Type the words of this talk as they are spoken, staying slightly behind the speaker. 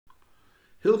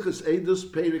Hilchas Eidus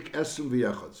Perek Esrim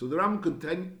V'Yachad. So the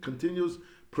Rambam continues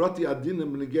Prati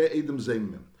Adinim Negei Edom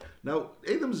Zeimim. Now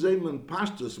Edom Zeimim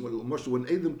pastors when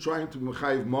Edom trying to be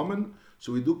Mechayiv Mammon,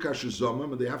 so we do Kasher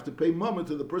Zomim, and they have to pay Mammon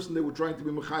to the person they were trying to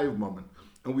be Mechayiv Mammon,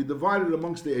 and we divide it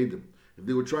amongst the Edom. If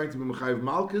they were trying to be Mechayiv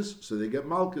Malchus, so they get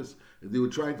Malchus. If they were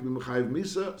trying to be Mechayiv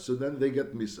Misa, so then they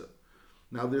get Misa.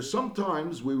 Now there's some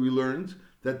times where we learned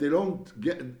that they don't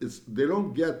get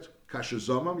Kasher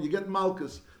Zomim, you get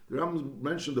Malchus. The Rambam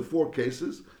mentioned the 4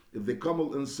 cases. If they come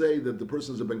and say that the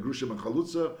person is a Ben Grushim and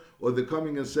Chalutza, or they're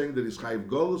coming and saying that he's Chayiv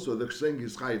Golus, or they're saying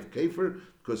he's Chayiv Kefer,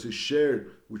 because his share,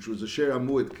 which was a share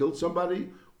Amuit, killed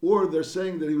somebody, or they're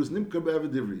saying that he was Nimka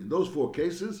Be'avidivri. In those 4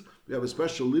 cases, we have a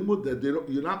special limud that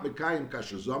you're not Mekayim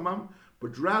Kasher Zomam,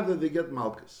 but rather they get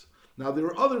Malchus. Now there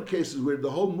are other cases where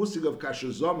the whole musig of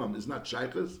Kasher Zomam is not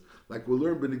Shaykhs, like we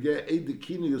learned Benegeh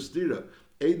Eidikini Yustira,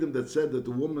 Edom that said that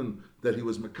the woman, that he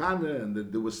was Mekana, and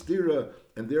that there was Stira,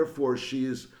 and therefore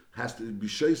has to be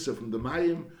Sheisa from the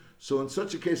Mayim. So in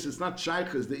such a case, it's not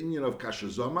Shaykh, it's the Inyan of Kasher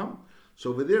Zomam. So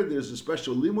over there's a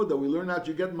special limud that we learn out,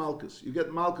 you get Malchus. You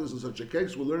get Malchus in such a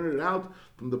case, we learn it out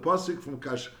from the Pasik, from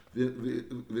Kash,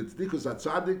 V'tzdikus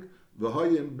HaTzadik,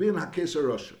 V'hoyim bin HaKeser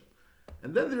Rosha.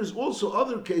 And then there's also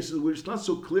other cases where it's not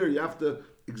so clear, you have to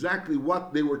exactly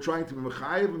what they were trying to be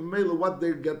Mechayiv, and Mela what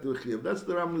they get to Mechayiv. That's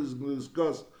the Rambam is going to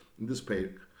discuss in this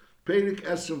Perek. Perek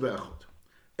Esrim V'echot.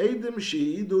 Edim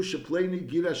she'idu shepleini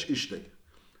girash ishtei,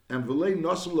 and v'lei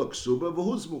nosem l'ksuba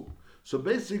v'huzmu. So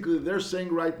basically they're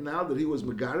saying right now that he was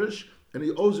Megarish, and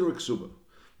he owes her a ksuba.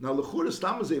 Now l'chur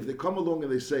estamazeh, if they come along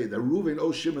and they say that Reuven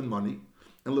owes Shimon money,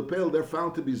 and Lepel they're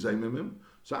found to be Zaymimim,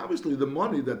 so obviously the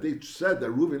money that they said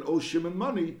that Reuven owes Shimon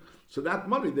money, so that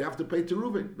money they have to pay to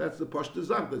Reuven. That's the Pashta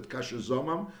Zav, that Kasher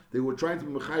Zomam, they were trying to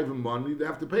be Mechayiv him money, they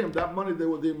have to pay him that money they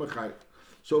were Mechayiv.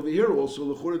 So over here also,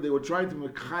 l'chura, they were trying to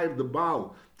Mechayiv the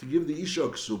Baal to give the Isha a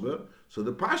ksuba, so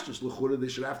the Pashtus l'chura, they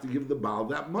should have to give the Baal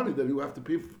that money that he will have to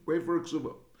pay for a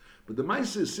ksuba. But the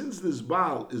Maisa is, since this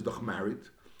Baal is doch married,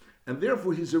 and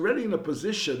therefore he's already in a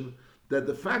position that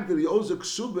the fact that he owes a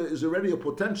ksuba is already a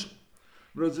potential.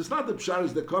 In other words, it's not the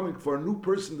pshat they're coming for a new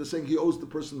person, they're saying he owes the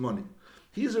person money.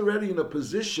 He's already in a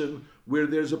position where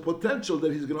there's a potential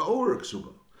that he's going to owe her a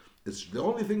ksuba. It's the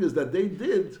only thing is that they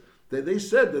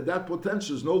said that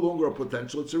potential is no longer a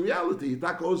potential, it's a reality. He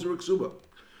tak owes her a ksuba.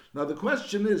 Now the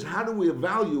question is, how do we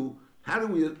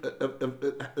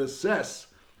assess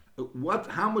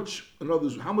how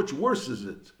much worse is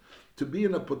it to be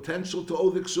in a potential to owe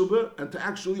the ksuba and to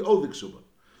actually owe the ksuba?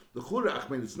 The chura, I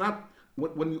mean, it's not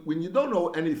when you don't know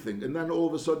anything, and then all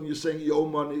of a sudden you're saying you owe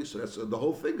money. So that's the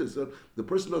whole thing is that the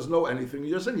person doesn't know anything.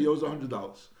 You're saying he owes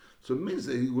 $100. So it means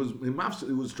that he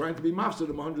was trying to be mafsed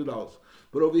him $100.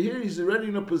 But over here he's already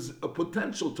in a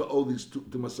potential to owe these to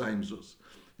Masayim Zuz.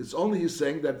 It's only he's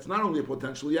saying that it's not only a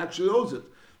potential, he actually owes it.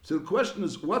 So the question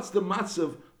is, what's the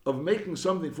matzav of making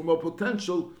something from a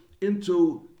potential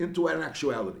into an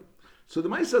actuality? So the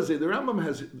Maisa says the Rambam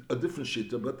has a different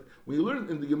shita, but when you learn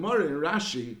in the Gemara in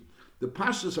Rashi, the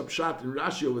Pashas Pshat in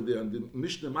Rashi over there, and the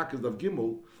Mishnah Makkah of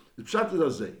Gimel, the Pshat is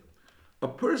Azay. A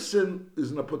person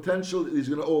is in a potential, he's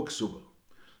going to owe a ksuba.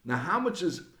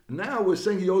 Now we're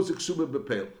saying he owes a ksuba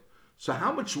b'peil. So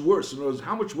how much worse, in other words,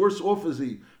 how much worse off is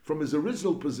he from his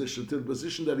original position to the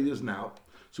position that he is now?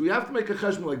 So we have to make a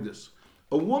cheshbon like this.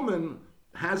 A woman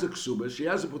has a ksuba, she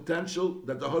has a potential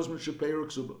that the husband should pay her a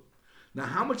ksuba. Now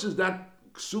how much is that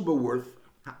ksuba worth?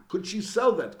 Could she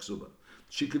sell that ksuba?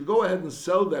 She could go ahead and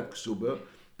sell that ksuba,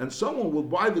 and someone will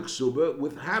buy the ksuba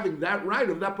with having that right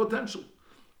of that potential.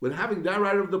 With having that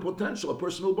right of the potential, a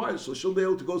person will buy it. So she'll be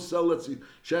able to go sell, let's see,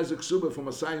 she has a ksuba from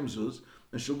a Sayim Zuz,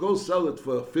 and she'll go sell it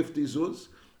for 50 Zuz,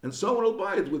 and someone will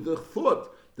buy it with the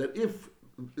thought that if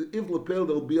Lepel,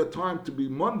 there'll be a time to be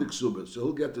Monday ksuba, so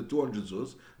he'll get the 200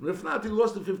 Zuz, and if not, he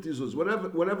lost the 50 Zuz,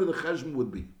 whatever the cheshbon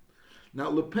would be. Now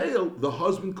Lepel, the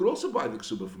husband could also buy the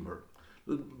ksuba from her.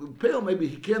 Lepel, maybe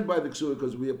he can't buy the ksuba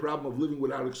because we have a problem of living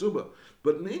without a ksuba.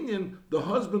 But in Indian, the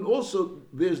husband also,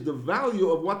 there's the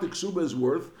value of what the ksuba is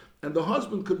worth, and the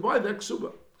husband could buy that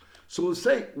ksuba. So we'll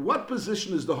say, what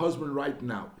position is the husband right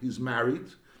now? He's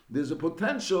married. There's a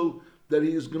potential that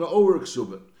he is going to owe her a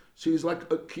ksuba. So he's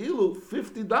like a kilo,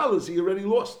 $50 he already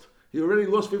lost. He already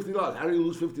lost $50. How did he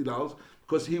lose $50?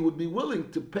 Because he would be willing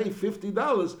to pay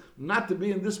 $50 not to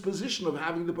be in this position of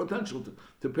having the potential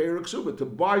to pay her a ksuba, to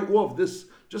buy off this,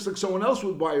 just like someone else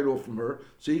would buy it off from her,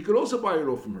 so he could also buy it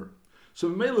off from her. So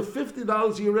Mela,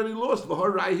 $50 he already lost.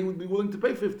 V'harai, he would be willing to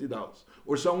pay $50.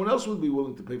 Or someone else would be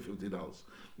willing to pay $50.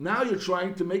 Now you're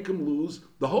trying to make him lose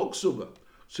the whole ksuba.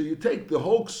 So you take the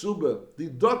whole ksuba,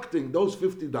 deducting those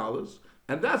 $50,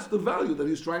 and that's the value that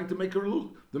he's trying to make her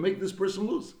lose, to make this person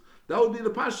lose. That would be the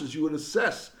pashas. You would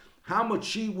assess how much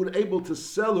she would able to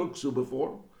sell her ksuba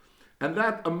for, and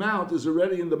that amount is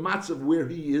already in the matzav where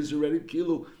he is already.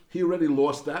 Kilo, he already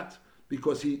lost that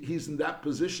because he's in that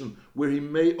position where he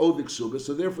may owe the ksuba,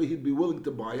 so therefore he'd be willing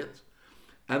to buy it.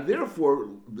 And therefore,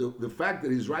 the fact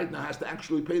that he's right now has to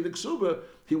actually pay the ksuba,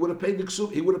 he would have paid the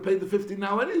ksuba, he would have paid the 50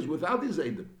 now anyways without these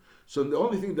Eidim. So the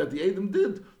only thing that the Eidim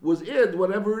did was add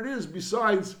whatever it is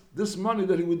besides this money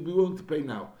that he would be willing to pay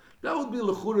now. That would be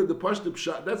L'chura, the Pashta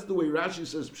Pshat. That's the way Rashi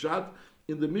says Pshat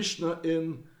in the Mishnah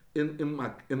in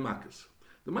Makkos.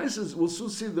 The Maisa says, we'll soon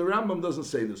see, the Rambam doesn't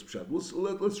say this Pshat.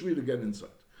 Let's read again inside.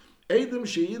 Eidim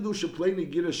she'idu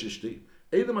shepleni gira shishti.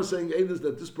 Eidim are saying Eidus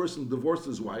that this person divorced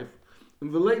his wife,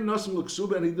 and he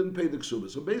didn't pay the ksuba.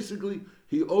 So basically,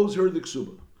 he owes her the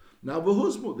ksuba. Now,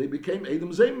 v'huzmu, they became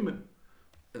Eidim Zaymin.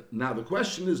 Now, the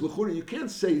question is, l'chura, you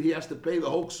can't say he has to pay the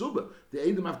whole ksuba. The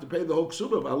Eidim have to pay the whole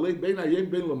ksuba.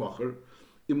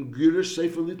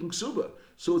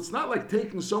 So it's not like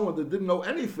taking someone that didn't know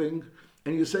anything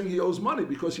and you're saying he owes money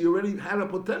because he already had a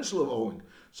potential of owing.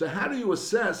 So how do you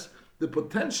assess the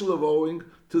potential of owing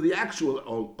to the actual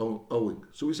owing?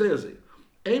 So we say as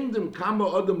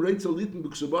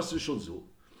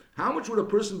how much would a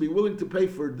person be willing to pay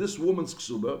for this woman's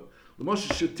ksuba?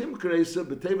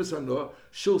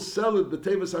 She'll sell it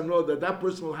b'tevis hano, that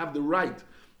person will have the right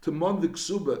to mon the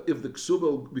ksuba if the ksuba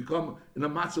will become in a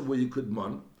matzav where you could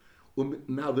mon.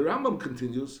 Now the Rambam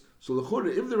continues. So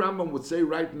if the Rambam would say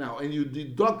right now, and you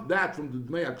deduct that from the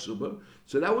dmei ksuba,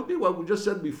 so that would be what we just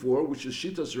said before, which is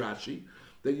shitas Rashi,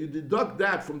 that you deduct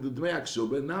that from the dmei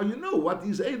ksuba, and now you know what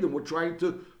these Eidim were trying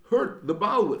to hurt the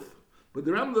Baal with. But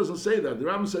the Rambam doesn't say that. The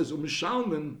Rambam says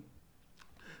u'mishalmin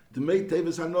dmei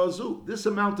tevis hanozu. This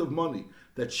amount of money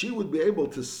that she would be able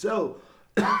to sell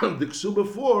the ksuba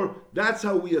for, that's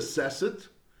how we assess it,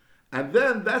 and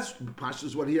then that's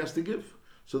Pashas what he has to give.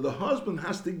 So the husband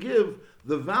has to give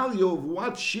the value of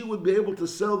what she would be able to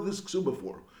sell this ksuba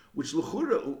for. Which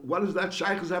l'chura, what does that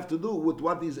shaykhs have to do with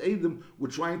what these Eidim were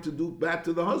trying to do back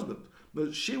to the husband?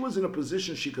 But she was in a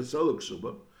position she could sell the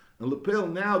ksuba, and Lepel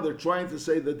now they're trying to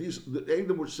say that the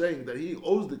Eidim were saying that he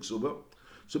owes the ksuba.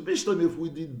 So bishlam, if we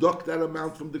deduct that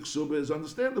amount from the ksuba, is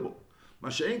understandable.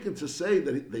 Masha'inkin to say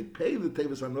that they pay the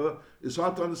tevis hanoah is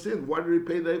hard to understand. Why did he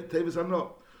pay the tevis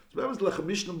hanoah? So that was Lechem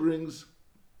Mishnah brings,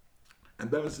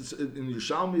 and in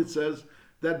Yerushalmi it says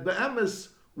that be'emes,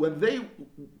 when they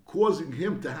causing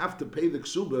him to have to pay the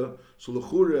ksuba, so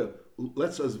l'chura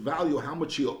lets us value how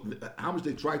much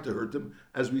they tried to hurt him.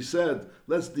 As we said,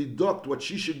 let's deduct what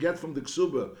she should get from the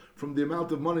ksuba from the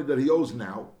amount of money that he owes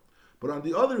now. But on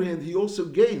the other hand, he also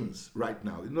gains right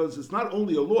now. You notice it's not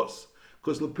only a loss,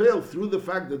 because Lepel, through the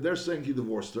fact that they're saying he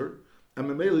divorced her, and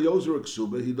Memele owes her a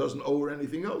ksuba, he doesn't owe her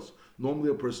anything else. Normally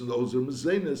a person owes her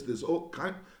mezenes. There's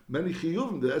many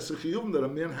chiyuvim, there's a chiyuvim that a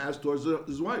man has towards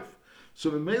his wife.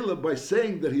 So Memele, by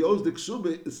saying that he owes the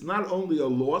ksuba, it's not only a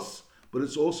loss, but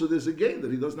it's also there's a gain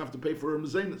that he doesn't have to pay for her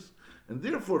mezenes. And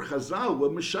therefore Chazal were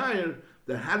Meshayir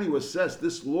that how do you assess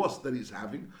this loss that he's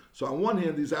having? So on one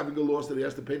hand, he's having a loss that he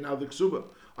has to pay now the ksuba.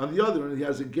 On the other hand, he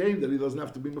has a gain that he doesn't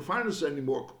have to be mefarnes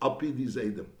anymore. Alpi these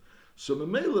Eidim. So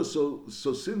Memela,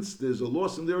 so since there's a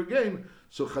loss and there again,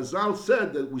 so Chazal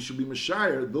said that we should be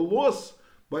Meshayir the loss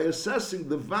by assessing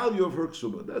the value of her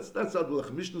ksuba. That's how the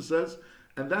Lechem Mishnah says,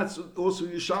 and that's also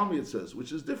Yerushalmi it says,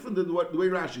 which is different than the way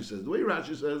Rashi says. The way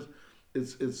Rashi says,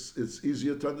 it's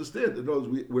easier to understand. In other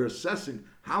words, we're assessing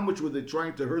how much were they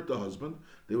trying to hurt the husband.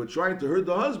 They were trying to hurt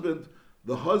the husband's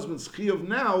chiyuv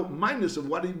now, minus of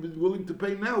what he'd be willing to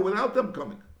pay now without them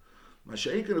coming.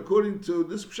 Masha'inkin, according to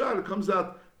this pshat, it comes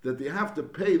out that they have to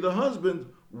pay the husband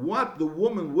what the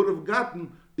woman would have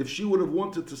gotten if she would have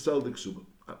wanted to sell the ksuba.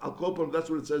 I'll quote them, that's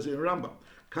what it says here in Rambam.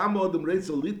 Kama odem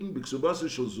reitzel litin b'ksubasa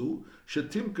shalzu,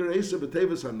 shetim kereisa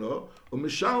b'teves hano,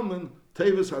 u'mishalmen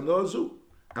teves hano zu.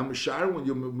 And Meshayir, when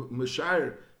you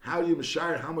Meshayir, how do you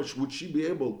Meshayir, how much would she be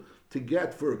able to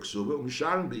get for a ksuba?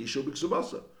 Meshayir b'isha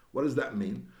b'ksubasa. What does that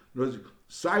mean? In other words,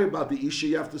 say about the isha,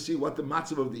 you have to see what the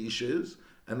matzav of the isha is,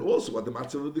 and also what the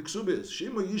matzav of the ksuba is.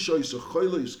 Shema isha is a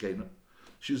choyla yiskena.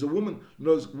 She's a woman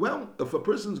knows, well, if a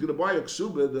person's going to buy a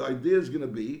ksuba, the idea is going to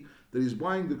be that he's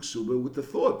buying the ksuba with the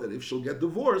thought that if she'll get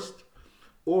divorced,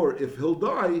 or if he'll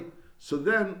die, so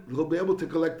then he'll be able to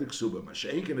collect the ksuba.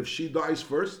 Masha'inkin, if she dies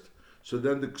first, so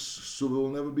then the ksuba will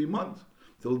never be mont.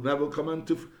 It'll never come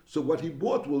into, so what he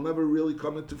bought will never really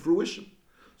come into fruition.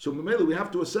 So Mamela, we have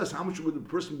to assess how much would the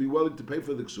person be willing to pay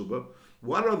for the ksuba.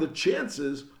 What are the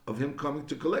chances of him coming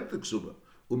to collect the ksuba?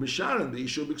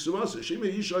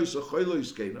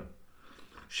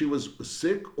 She was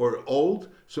sick or old,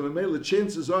 so Mamela,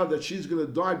 chances are that she's going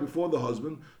to die before the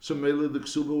husband, so Mamela, the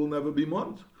ksuba will never be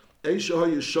mont. So also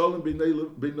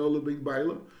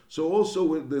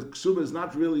the ksuba is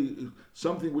not really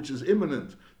something which is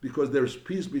imminent because there's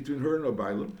peace between her and her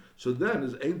bailam. So then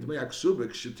is ein dmei ksuba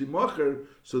kshitimocher.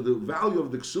 So the value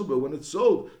of the ksuba when it's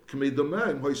sold k'mei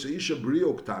domain hoyseisha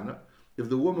brio ktana. If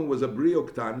the woman was a brio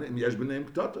ktana and yesh b'neim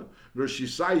ktata, or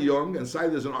she's sai young and sai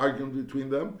there's an argument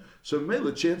between them. So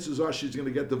the chances are she's going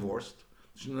to get divorced.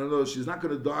 She's not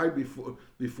going to die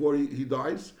before he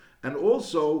dies, and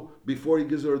also before he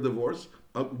gives her a divorce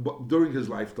during his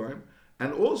lifetime.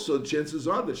 And also, chances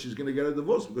are that she's going to get a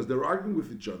divorce because they're arguing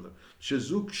with each other.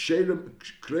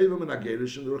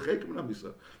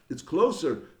 It's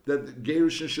closer that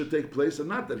Gerushin should take place and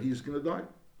not that he's going to die.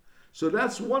 So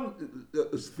that's one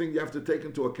thing you have to take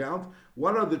into account.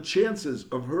 What are the chances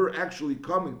of her actually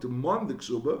coming to mon the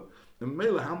ksuba? And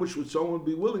Mela, how much would someone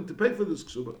be willing to pay for this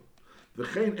ksuba?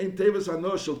 If you tevis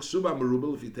ksuba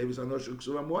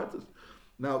muatas.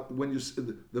 Now, when you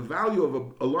the value of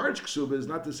a large ksuba is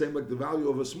not the same like the value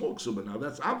of a small ksuba. Now,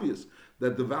 that's obvious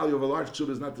that the value of a large ksuba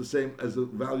is not the same as the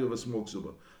value of a small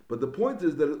ksuba. But the point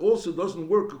is that it also doesn't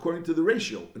work according to the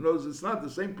ratio. In other words, it's not the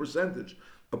same percentage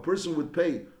a person would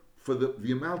pay for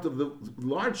the amount of the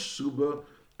large ksuba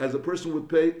as a person would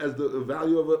pay as the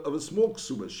value of a small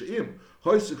ksuba. She'im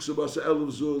hoysik ksuba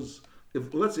se'elav zuz.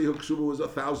 If let's say her ksuba was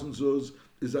 1,000 zuz,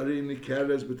 is arini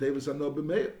keres b'tevis ano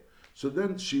b'meir. So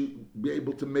then she'd be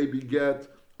able to maybe get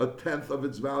 1/10 of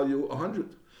its value,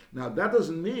 100. Now that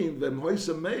doesn't mean that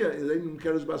Moisa Meya is Einim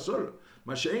Keres Basara.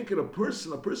 Masha'enkin, a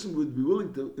person would be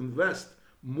willing to invest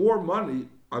more money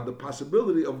on the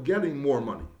possibility of getting more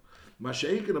money.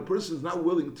 Masha'enkin, a person is not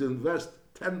willing to invest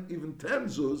 10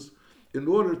 zuz in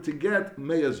order to get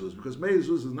Meya zuz, because Meya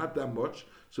zuz is not that much.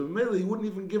 So mainly he wouldn't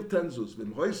even give 10 zuz.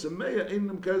 Moisa Meya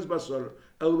Einim Keres Basara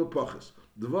El B'Pachas.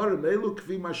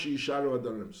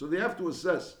 So they have to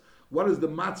assess what is the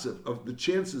matzav of the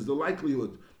chances, the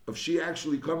likelihood of she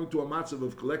actually coming to a matzav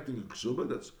of collecting a ksuba.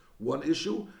 That's one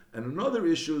issue. And another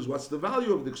issue is what's the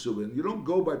value of the ksuba. And you don't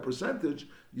go by percentage.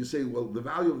 You say, well, the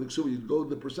value of the ksuba, you go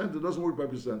the percent. It doesn't work by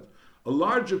percent. A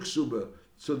larger ksuba,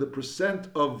 so the percent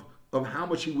of how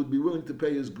much he would be willing to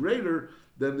pay is greater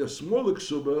than the smaller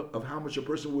ksuba of how much a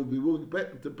person would be willing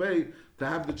to pay to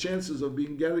have the chances of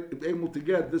being able to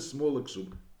get this smaller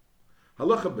ksuba.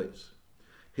 Halacha beis.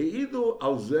 Heidu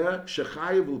al zeh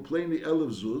shechayev l'pleini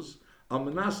elev zuz al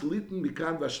manas litin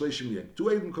mikan v'ashleishim yen. Two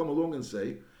Eidim come along and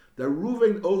say that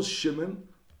Ruvain owes Shimon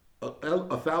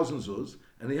 1,000 zuz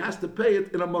and he has to pay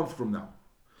it in a month from now.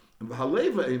 And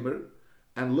v'haleva emer,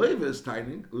 and Levi is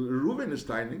tining, Ruvain is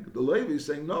tining, the Levi is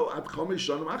saying, no, at chomesh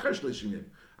shanim achar shleishim yen.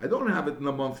 I don't have it in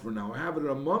a month from now. I have it in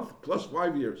a month plus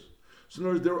 5 years. So in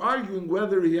other words, they're arguing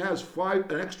whether he has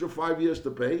an extra 5 years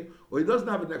to pay, or he doesn't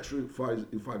have an extra 5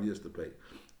 years to pay.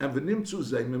 And v'nimtzu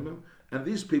zeimimim, and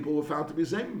these people were found to be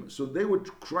zeimimim. So they were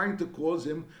trying to cause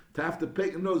him to have to pay.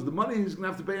 In other words, the money he's going to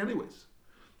have to pay anyways.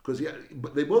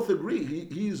 But they both agree,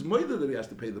 he is moida that he has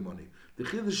to pay the money. The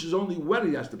chiddush is only when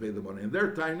he has to pay the money. And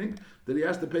they're tining that he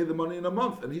has to pay the money in a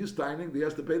month. And he's tining that he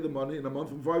has to pay the money in a month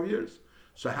and 5 years.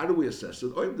 So how do we assess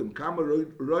it?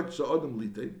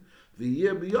 The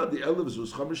year beyond the elev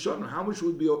zuz chamishana. How much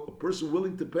would be a person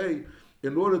willing to pay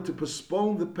in order to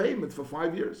postpone the payment for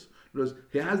 5 years? Because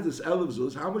he has this elev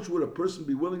zuz. How much would a person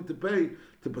be willing to pay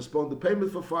to postpone the payment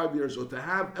for 5 years, or to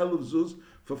have elev zuz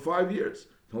for 5 years?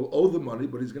 He'll owe the money,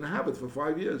 but he's going to have it for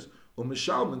 5 years. This is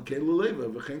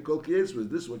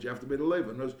what you have to pay the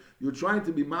leva. You're trying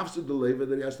to be mafsid the leva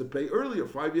that he has to pay earlier,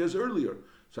 5 years earlier.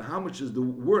 So how much is the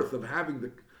worth of having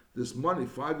this money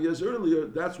 5 years earlier?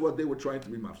 That's what they were trying to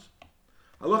be mafsid.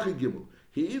 Halacha Gimel.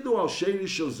 Heidu al sheiri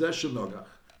shel zeh shenogach.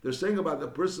 They're saying about the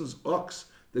person's ox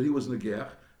that he was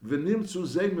negeach. V'nimtzu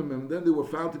zeimimim. Then they were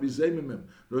found to be zeimimim.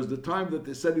 There was the time that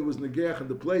they said he was negeach in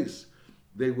the place.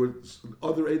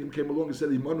 Other Eidim came along and said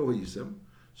imanu hayisem.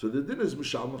 So the din is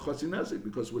mishal mechatzi nezik,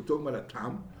 because we're talking about a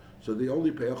tam. So they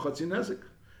only pay a chatzi nezik.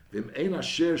 V'im ein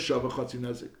asher shava chatzi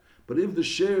nezik. But if the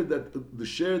share that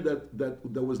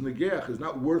was negeach is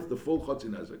not worth the full chatzi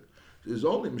nezik, is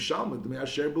only mishalma dmei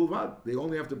asher bilvad. They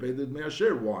only have to pay the dmei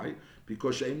asher. Why?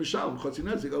 Because she'ein mishalma chatzi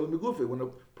nezik al migufe. When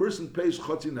a person pays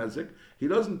chatzi nezik, he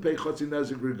doesn't pay chatzi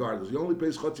nezik regardless. He only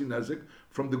pays chatzi nezik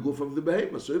from the goof of the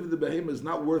behemoth. So if the behemoth is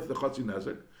not worth the chatzi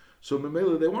nezik, so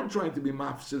memela they weren't trying to be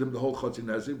mafsid him the whole chatzi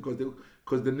nezik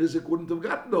because the nizik wouldn't have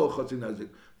gotten the whole chatzi nezik.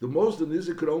 The most the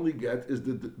nizik could only get is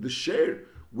the share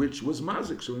which was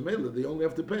mazik. So memela they only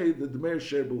have to pay the dmei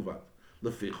asher bilvad.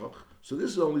 Lefichach. So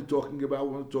this is only talking about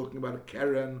when we're talking about a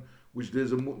keren, which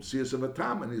there's a siyas of a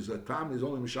tam, and a tam is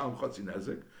only mishal chatzi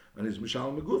nezik, and he's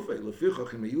mishal megufe.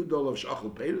 Lefichach im yudol of shachal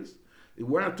peiris.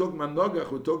 We're not talking about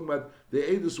Nogach, we're talking about the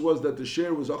Eidus was that the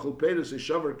share was Achel Peres, a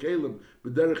Shavar Kalim,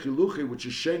 B'derech Hiluchi, which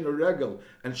is Shein Regel,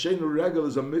 and Shein Regel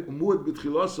is a Muad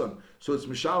B'tchilosan, so it's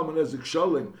Mishalem and Ezik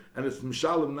Sholim, and it's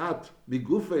Mishalem not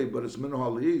Migufe, but it's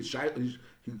Minohali,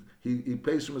 he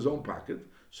pays from his own pocket,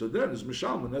 so then it's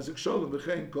Mishalem and Ezik Sholim,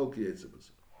 V'chein Kol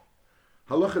Kiyetzibas.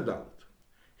 Halacha Dalet.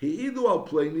 Heidu al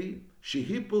Pleni,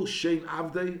 Shehipul Shein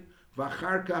Avdei,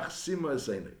 V'achar Kach Sima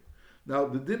Eseinei. Now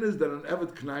the din is that an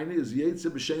Evet Knaini is Yetze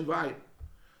B'Shein V'ayim.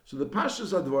 So the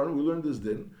Pashas Advarim, we learned this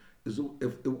din, is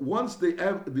if once the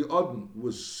Odin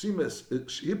was Simes,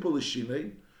 Hipul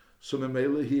Shinei, so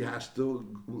Memele he has to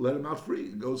let him out free,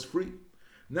 he goes free.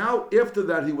 Now after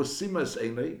that he was Simes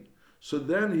Einei, so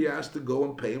then he has to go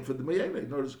and pay him for the Meyene.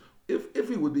 In other words, if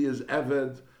he would be his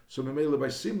Eved, so Memele by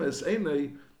Simes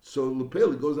Einei, so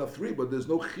Lepel he goes out free, but there's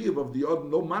no Chiv of the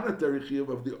Odin, no monetary Chiv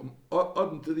of the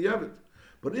Odin to the Eved.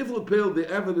 But if Lepel, the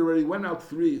Eved already went out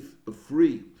free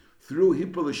through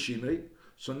Hippolashine,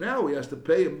 so now he has to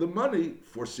pay him the money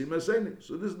for Simesene.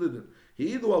 So this is the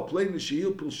he either will play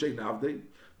Nishil Pilshein Avde,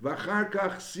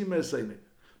 Vacharkach Simesene,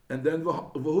 and then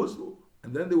Vahuzlu.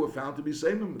 And then they were found to be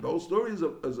Samim. The whole story is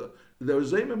there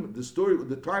was Samim. The story,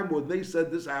 the time when they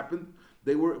said this happened,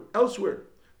 they were elsewhere.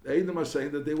 The Edom are saying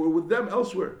that they were with them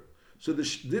elsewhere. So the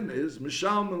din is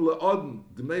Mishalman La'odn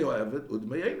Dmei Ha'eved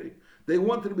Udmei. They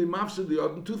wanted to be mafsim the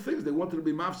Odin, two things. They wanted to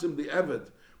be mafsim the Evet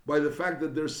by the fact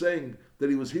that they're saying that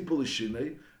he was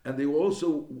Hippolishine, and they were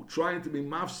also trying to be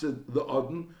mafsim the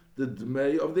Odin, the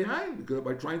Dmei of the Ain, because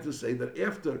by trying to say that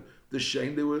after the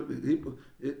Shein they were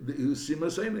he was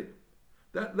Simasene.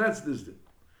 That's this din.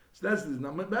 So that's this.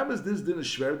 Now, Mammas this din is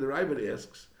shver. The Rabbi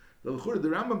asks the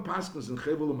Rambam Paskins in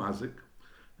Chevel Umazik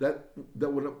that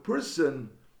when a person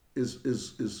is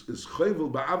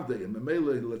Chevel Ba'avdei and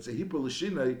Memele, let's say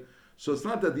Hippolishine. So it's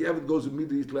not that the Eved goes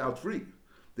immediately out free.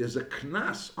 There's a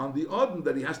knas on the Odin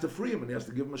that he has to free him and he has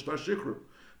to give him a shtar shikhr.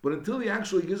 But until he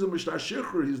actually gives him a shtar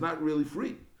shikhr, he's not really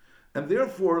free. And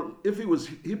therefore, if he was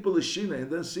Hippolishine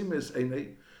and then Simes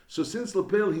Einei, so since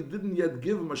Lepel he didn't yet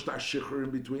give him a shtar shikhr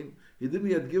in between,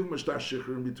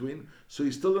 so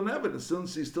he's still an Eved. And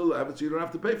since he's still an Eved, so you don't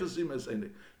have to pay for Simes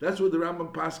Einei. That's what the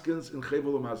Rambam Paskins in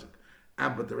Chevel Umazik.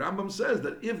 But the Rambam says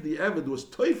that if the Eved was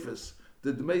Toifus,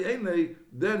 the Dmei Einei,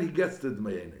 then he gets the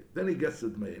Dmei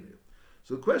Einei.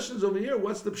 So the question is over here,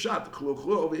 what's the pshat?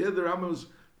 Over here, the Rambam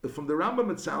from the Rambam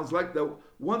it sounds like that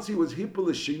once he was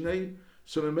Hippolishine,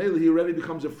 so Memele he already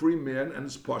becomes a free man, and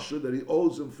it's pasha that he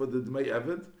owes him for the Dmei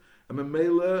Eved. And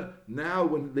Memele, now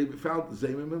when they found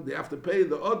Zemimim, they have to pay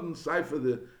the Odin side for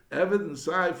the Eved and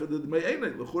side for the Dmei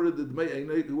Einei. L'chura the Dmei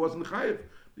Einei, he wasn't chayiv,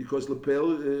 because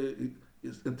Lepel,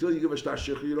 until you give a shtar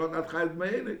shikhr, you don't have chayiv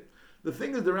Dmei Einei. The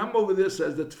thing is, the Rambam over there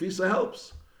says that Tfisa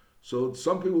helps. So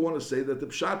some people want to say that the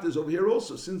Pshat is over here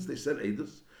also, since they said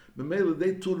Eidus. Memele,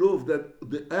 they turuv that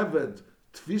the Eved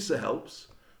Tfisa helps.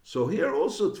 So here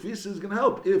also Tfisa is going to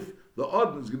help. If the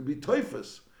Odin is going to be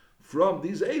Toifus from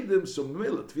these Eidim, so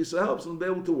Memele, Tfisa helps and be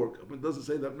able to work. I mean, it doesn't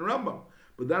say that in the Rambam.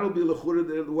 But that'll be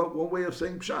L'chura, one way of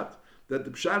saying Pshat. That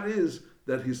the Pshat is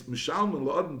that he's Mishalman,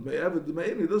 L'odin, Eved,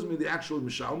 D'me'eni. It doesn't mean the actual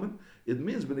Mishalman. It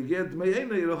means when again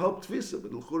D'me'eni, it'll help Tfisa.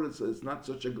 But L'chura, it's not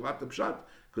such a glata Pshat,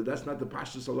 because that's not the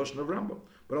Pashtus Haloshon of Rambam.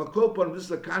 But I'll call upon this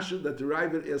is a kasha that the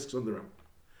Rabbi asks on the Rambam.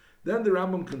 Then the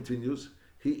Rambam continues,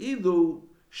 Heidu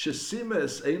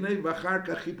shesimes einei v'achar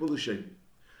kach hippolisheni.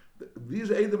 These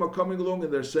Eidim are coming along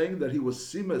and they're saying that he was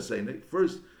simes einei.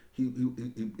 First, he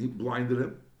blinded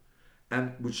him,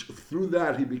 and which through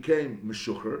that he became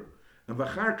meshucher. And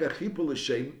v'achar kach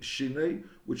hippolisheni,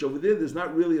 which over there's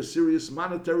not really a serious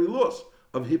monetary loss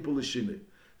of hippolisheni.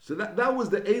 So that was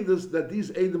the Eidus that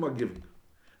these Eidim are giving.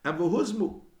 And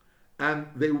v'huzmu, and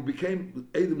they became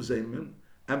Eidim Zeimen,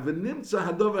 and v'nimtza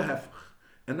hadova hefach.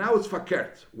 And now it's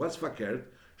fakert. What's fakert?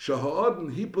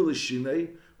 Shaha'odin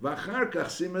hippolishine v'achar kach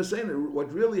simesene.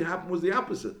 What really happened was the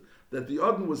opposite. That the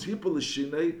Odin was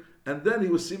hippolishine, and then he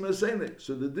was simesene.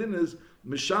 So the din is,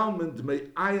 mishalmen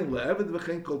dmei ayin le'eved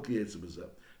v'chein kol kiyetz b'zeh.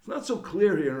 It's not so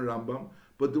clear here in Rambam,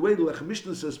 but the way the Lech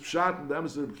Mishnah says Pshat, and the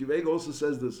Amos of Kiveg also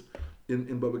says this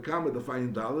in Baba Kama, the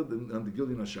Fayin Dalad, and the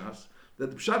Gilyon Hashas, that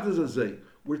the Pshat is Azay.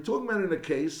 We're talking about in a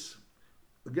case,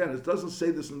 again, it doesn't say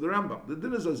this in the Rambam, the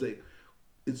din is Azay.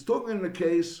 It's talking in a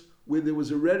case where there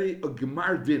was already a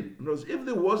Gemar Din. In other words, if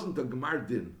there wasn't a Gemar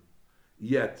Din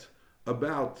yet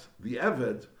about the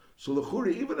Eved, so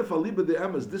L'churi, even if Aliba de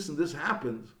Emes, this and this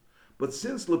happened, but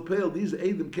since Lepel, these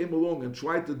Eidim came along and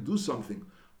tried to do something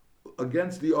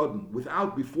against the Odin,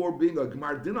 before being a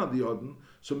Gemar Din on the Odin,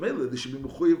 so Mele, they should be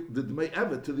Mechuyev, the Dmei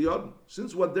Evet to the Odin,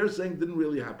 since what they're saying didn't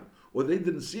really happen, or they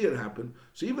didn't see it happen.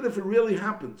 So even if it really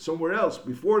happened somewhere else,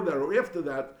 before that or after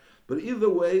that, But either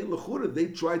way, l'chura, they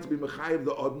tried to be mechayev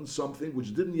the odin something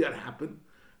which didn't yet happen,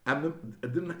 and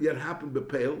it didn't yet happen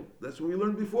bepale. That's what we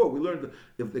learned before. We learned that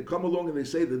if they come along and they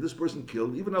say that this person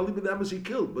killed, even Ali b'damas he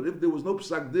killed, but if there was no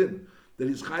psak din that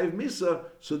he's chayev misa,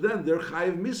 so then they're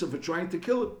chayev misa for trying to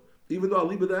kill him, even though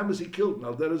Ali b'damas he killed.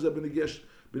 Now that is a b'negesh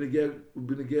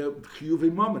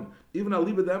chiyuv moment. Even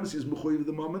Ali b'damas is mechuyev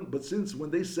the moment, but since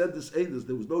when they said this Eidus,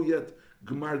 there was no yet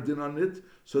gemar din on it,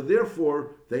 so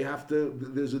therefore they have to.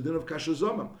 There's a din of kasha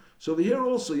zomam. So over here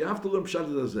also you have to learn pshat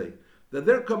azay. That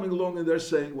they're coming along and they're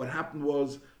saying what happened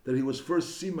was that he was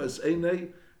first simas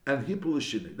einei and hipul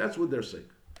shini. That's what they're saying.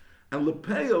 And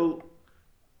lepeil,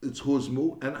 it's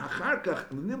huzmu, and acharkach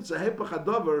nimtza hepach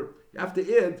hadavar. You have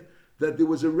to add that there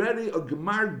was already a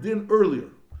gemar din earlier.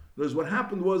 Because what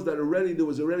happened was that there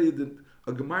was already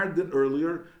a gemar din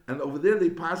earlier, and over there they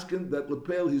paskin that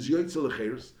lepeil he's yoytzel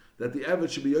lecheres, that the eved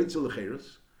should be yoytzel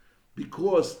lecheres,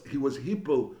 because he was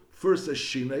hipul first as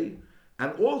shinei.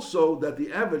 And also that the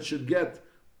Eved should get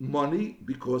money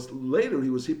because later he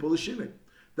was Hipol Shini.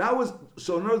 That was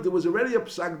so. In other words, there was already a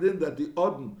psak din that the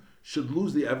Odin should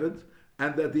lose the Eved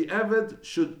and that the Eved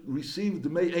should receive the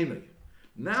Mei Einei.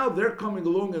 Now they're coming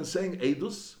along and saying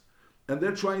Eidus, and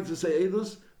they're trying to say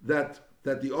Eidus that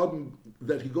the Odin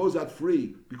that he goes out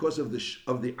free because of the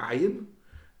Ayin,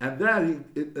 and that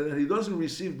he doesn't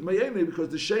receive the Mei Einei because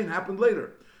the Shein happened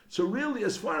later. So really,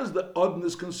 as far as the Odin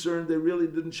is concerned, they really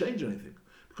didn't change anything.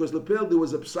 Because Lepel, there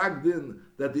was a psak din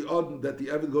that the Odin, that the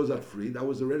Eved goes out free. That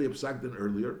was already a psak din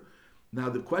earlier. Now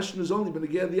the question is only been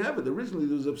again the Eved. Originally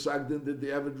there was a psak din that the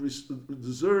Eved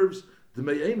deserves the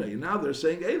Me'ena. Now they're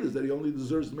saying Eidus that he only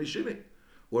deserves the Me'shini.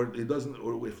 Or he doesn't,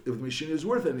 or if the Me'shini is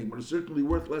worth anything, but it's certainly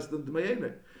worth less than the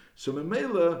Me'ena. So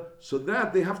Memela, so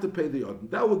that they have to pay the Odin.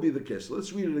 That would be the case.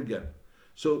 Let's read it again.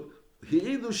 So that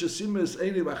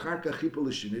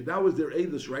was their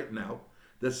Eidus right now.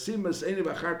 That simas eni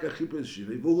v'acharka chipus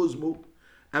shini v'huzmu,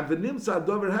 and v'nimtza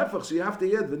dover hefach. So you have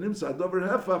to add v'nimtza dover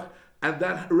hefach, and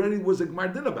that already was a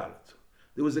gemar din about it.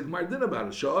 There was a gemar din about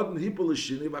it. Sha'odin hipul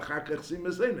shini v'acharka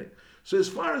simas eni. So as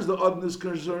far as the Odin is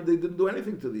concerned, they didn't do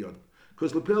anything to the Odin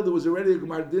because lepel there was already a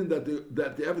gemar din that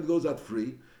the Eved goes out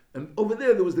free. And over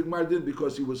there was the Gemar din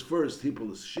because he was first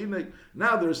Hipul Shinei.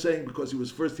 Now they're saying because he was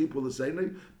first Hipul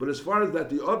Shinei. But as far as that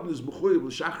the Odin is Mechuyev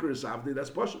L'Shachar Avdi, that's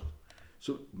Pashut.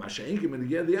 So Masha'inkim and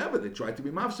again the Eved, they tried to be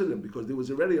mafsid him because there was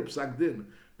already a psak din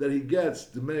that he gets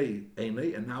the Mei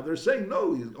Einei, and now they're saying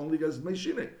no, he only gets Mei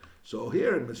Shinei. So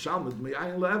here in Mishalmet Mei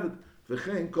Ayin LeEved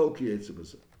V'chein Kol Ki Yetze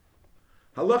B'Zeh.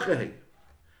 Halacha Hey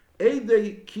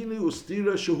Eidei Kini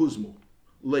Ustira Shehuzmu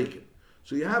Leikin.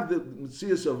 So you have the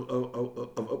Metzias of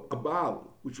a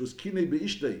Baal, which was Kinei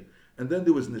Be'ishtei, and then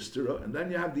there was Nistira, and then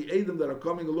you have the Eidim that are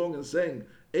coming along and saying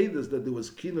Eidus that there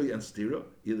was Kinoi and Stira,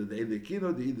 either the Eidei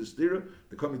Kino, the Eidei Stira,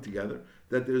 they're coming together,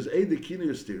 that there's Eidei Kinoi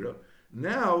or Stira.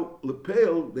 Now,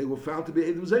 Lepel, they were found to be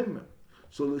Eidim Zemim.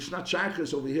 So the Shnat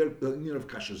Shaychus over here, the union of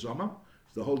Kashazama,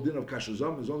 the whole din of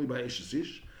Kashazam is only by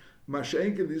Eshesish.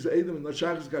 Mashenkin, these Eidim and not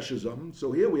Shaychus Kashazam.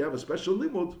 So here we have a special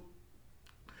limud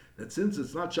that since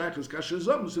it's not Shaychus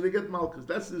Kashazam, so they get Malchus.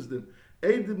 That's this din.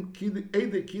 Eidei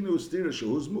Kino Stira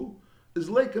Shehuzmu is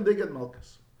like and they get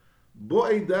Malchus.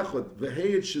 You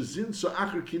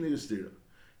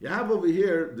have over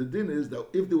here, the din is that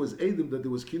if there was Eidim that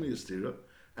there was Kini Yistira,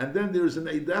 and then there's an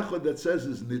Eidachot that says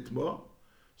is Nitma,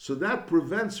 so that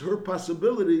prevents her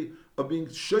possibility of being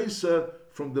Shoisa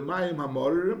from the Mayim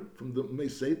HaMorim, from the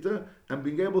Meseita, and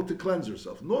being able to cleanse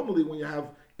herself. Normally when you have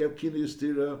Kini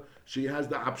Yistira, she has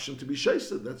the option to be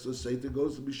Shoisa. That's the Seita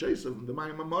goes to be Shoisa from the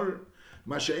Mayim HaMorim.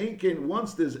 Masha'inkin,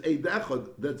 once there's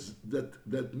Eidachot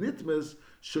that Nitmas,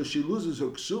 so she loses her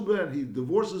ksuba and he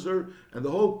divorces her, and the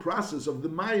whole process of the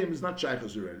mayim is not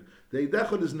shaychus already. The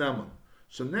eidechot is naman.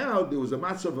 So now there was a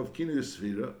matzav of kinei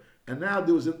sfira, and now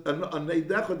there was an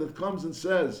eidechot that comes and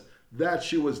says that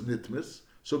she was nitmis.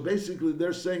 So basically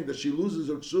they're saying that she loses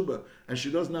her ksuba and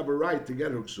she doesn't have a right to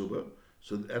get her ksuba.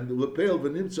 So and the lepel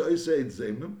v'nimtza oisei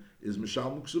zemim is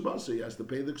mishal ksuba, so he has to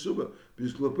pay the ksuba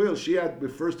because lepel she had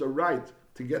first a right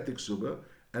to get the ksuba.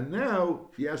 And now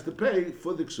he has to pay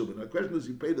for the ksuba. Now the question is,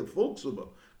 he paid the full ksuba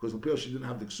because the she didn't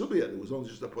have the ksuba yet. It was only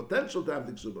just a potential to have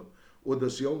the ksuba, or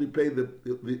does she only pay the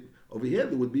over here?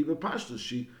 There would be the pashtus.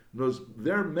 She knows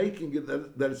they're making it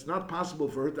that it's not possible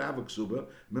for her to have a ksuba.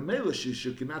 Memela,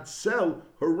 she cannot sell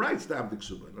her rights to have the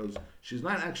ksuba. In other words, she's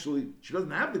not actually, she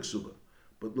doesn't have the ksuba.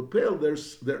 But Lepel,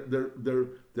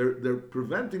 they're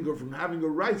preventing her from having her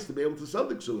rights to be able to sell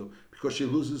the ksuba because she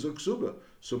loses her ksuba.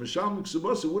 So Mishal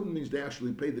Ksuba, it wouldn't mean they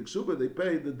actually paid the ksuba, they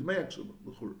paid the Dmei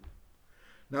ksuba.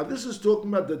 Now this is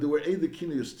talking about that there were Eidei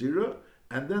Kinei Yistira,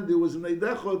 and then there was an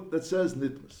Eidechot that says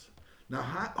Nitmas. Now,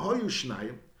 how you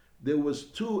Shnayim, there was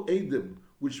two Eidim,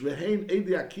 which vehein Eidi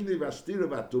Akini Vastira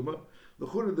Vatuma.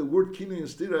 L'chura, the word Kini and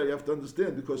Stira, you have to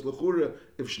understand, because L'chura,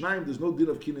 if Shnaim, there's no din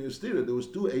of Kini and Stira. There was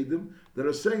two Eidim that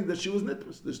are saying that she was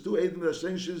Nitmas. There's two Eidim that are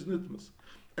saying she is Nitmas.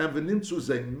 And V'nimtzu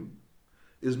Zeim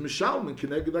is Mishalman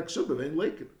Kineged Aksuba, Vein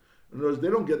Leikin. In other words, they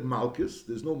don't get Malchus.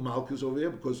 There's no Malchus over here,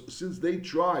 because since they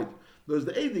tried, there's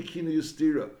the Eidi Kini and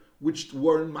Stira, which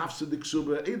weren't Mafsadik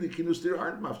Ksuba. Eidi Kini and Stira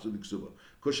aren't Mafsadik Ksuba,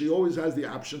 because she always has the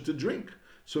option to drink.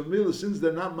 So Mila, since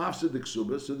they're not Mafsadik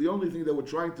Ksuba, so the only thing that we're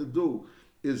trying to do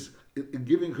is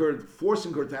giving her,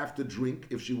 forcing her to have to drink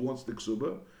if she wants the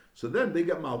ksuba. So then they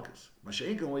get malchus.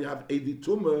 Masha'inkan, when you have Eidi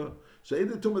Tumah, so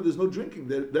Eidi Tumah, there's no drinking.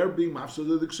 They're being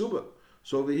mafsad of the ksuba.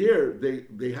 So over here,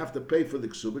 they have to pay for the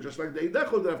ksuba, just like the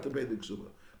Eidechod have to pay the ksuba.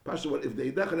 Pasha, what if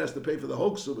the Eidechod has to pay for the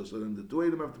whole ksuba? So then the two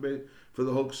Eidim have to pay for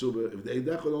the whole ksuba. If the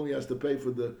Eidechod only has to pay for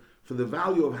the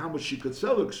value of how much she could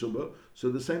sell the ksuba, so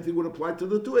the same thing would apply to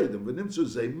the two Eidim. V'nimtzu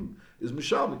zeim is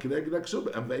mishal m'kineged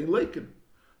ksuba and vein leikin.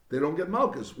 They don't get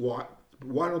malchus. Why?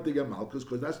 Why don't they get malchus?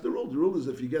 Because that's the rule. The rule is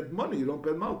if you get money, you don't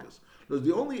pay malchus. Because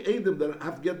the only Eidim that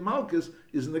have to get malchus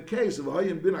is in the case of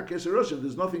Hayim bin Akeserosh. If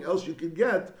there's nothing else you can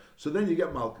get, so then you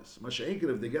get malchus.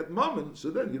 Masha'inkin, if they get mammon, so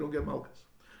then you don't get malchus.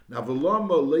 Now,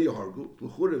 v'lama le'hargu,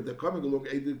 l'chura, if they're coming along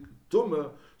Eidi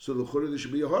Tumah, so l'chura there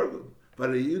should be a hargu.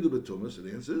 V're'idu b'tumah, so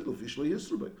the answer is l'fish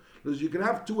le'yisrubay. Because you can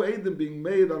have two Eidim being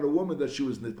made on a woman that she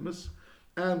was nitmas,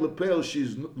 and lepel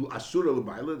she's asura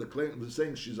lebaila. The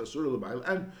saying she's asura lebaila,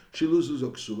 and she loses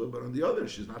oksuba. But on the other,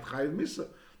 she's not chayiv misa,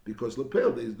 because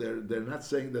lepel they're not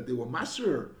saying that they were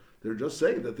maser. They're just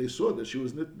saying that they saw that she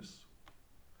was nitmis.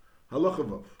 Halacha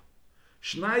vav.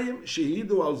 Shnayim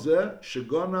shehidu al zeh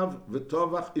shegonav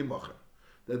v'tovach imocher.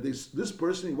 That this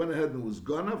person, he went ahead and was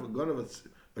gonav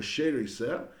a sheri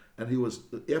seh, and he was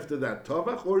after that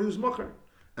tovach, or he was mocher.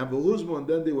 And v'huzmu, and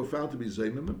then they were found to be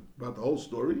zeimim, about the whole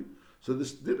story. So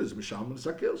this is Mishalman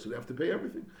Sakil, so they have to pay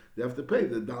everything. They have to pay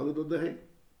the Dalit of the Hay.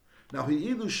 Now,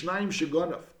 Eidus Shnaim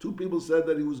Shegonav. Two people said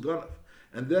that he was Gonav.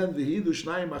 And then the Eidus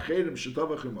Shnaim Acherim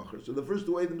Shetavach Umacher. So the first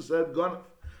two Eidim said Gonav.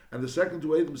 And the second two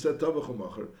Eidim said Tavach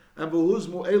Umacher. And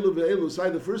V'huzmu Elu Ve'elu.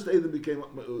 Side the first Eidim became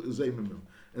Zeimimim.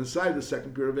 And side the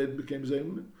second pair of Eidim became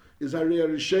Zeimimim. Is Hariyah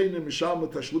Rishayim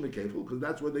Mishalman Tashlumi Kefil. Because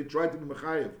that's what they tried to be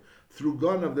Mechayev. Through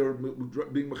Gonav, they were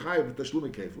being Mechayev Tashlumi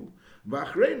Kefil.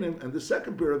 V'achreinim, and the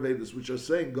second pair of Eidus, which are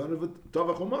saying Gonav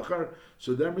Tovach Umachar,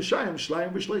 so they're Mishayim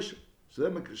Shlayim V'Shleishim. So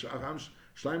they're Shlayim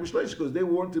V'Shleishim, because they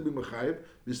want to be Mechayev,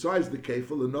 besides the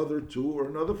Kefil, another two or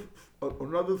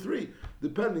another three,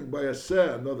 depending by a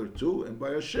Seh, another two, and by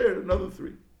a Sher, another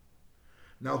three.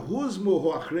 Now, Huzmu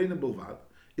Ho'achreinim Bilvad,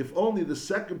 if only the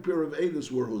second pair of Eidus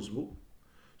were Huzmu.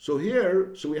 So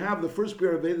here, we have the first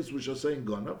pair of Eidus, which are saying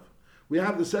Gonav. We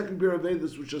have the second pair of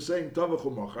Eidus, which are saying Tovach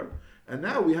Umachar. And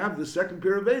now we have the second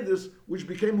pair of Eidus, which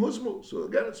became Huzmu. So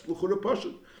again, it's L'chura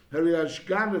Pashut. Hariyash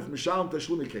Ganef Mishalem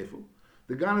Tashlumi Kefil.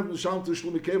 The Ganef Mishalem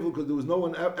Tashlumi Kefil, because there was no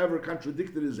one ever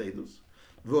contradicted his Eidus.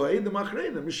 V'o'edim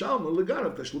Achreina Mishalem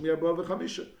L'Ganef Tashlumi Arba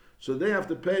V'chamisha. So they have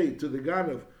to pay to the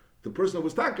Ganef, the person that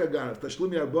was Taka Ganef,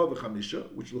 Tashlumi Arba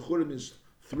V'chamisha, which L'chura means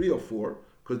 3 or 4,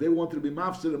 because they wanted to be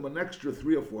Mafsid him an extra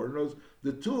 3 or 4. And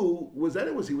the 2 was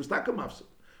anyways, he was Taka Mafsid.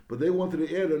 But they wanted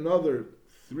to add another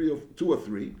 2 or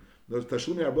 3. There's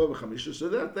Tashlumi Arba V'chamisha, so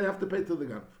that they have to pay to the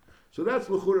Ganef. So that's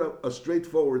l'chura a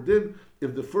straightforward din.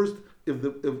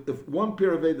 If one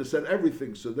pair of Eidus said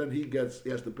everything, so then he has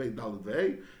to pay Dalet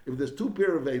V'Hei. If there's 2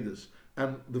 pair of Eidus,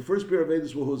 and the first pair of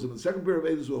Eidus will huzam, and the second pair of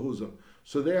Eidus will huzam,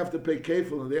 so they have to pay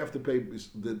kefil, and they have to pay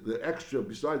the extra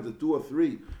besides the 2 or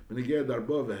 3 B'negei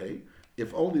Arba V'Hei.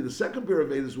 If only the second pair of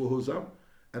Eidus will huzam,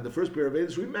 and the first pair of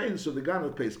Eidus remains, so the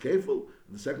Ganef pays kefil,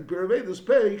 and the second pair of Eidus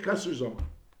pay kasser zoma.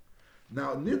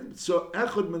 Now, so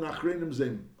echad min achreinim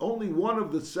zeim. Only one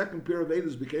of the second pair of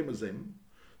Eidus became a zeim.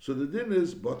 So the din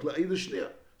is batla Eidus shnia.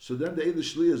 So then the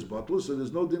Eidus shnia is batla. So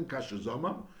there's no din kasher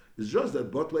zomam. It's just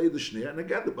that batla Eidus shnia, and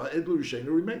again the Eidus Rishayna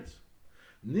remains.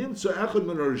 Nimtza echad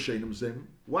min Rishaynim zeim.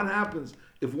 What happens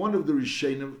if one of the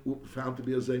Rishaynim found to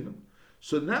be a zeimim?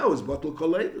 So now it's batla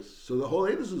kol Eidus. So the whole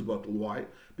Eidus is batla. Why?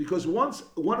 Because once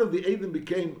one of the Eidim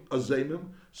became a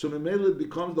zeimim, so memela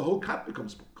becomes the whole cut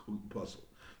becomes puzzle.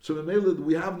 So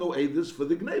we have no Eidus for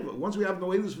the Gneva. Once we have no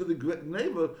Eidus for the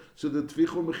Gneva, so the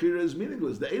Tvichol Mechira is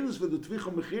meaningless. The Eidus for the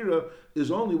Tvichol Mechira is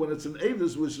only when it's an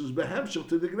Eidus which is behemshel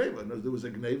to the Gneva. There was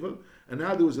a Gneva, and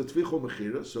now there was a Tvichol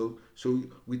Mechira, so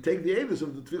we take the Eidus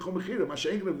of the Tvichol Mechira.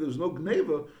 Masha'enkin, if there's no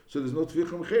Gneva, so there's no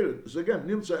Tvichol Mechira. So again,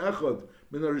 Nimtza Echad,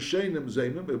 Min HaRishaynim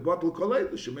Zeimim, a bottle Kolei,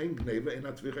 the Shemein Gneva, in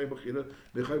that Tvichol Mechira,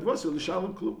 Bechayv Vosel, the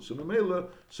Shalom Klum. So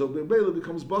Memela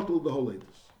becomes bottle the whole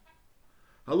Eidus.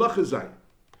 Halacha Zayin.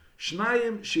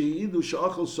 Shnayim shehidu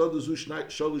she'achal sodazu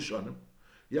shalishanim.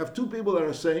 You have two people that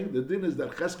are saying the din is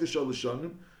that Cheska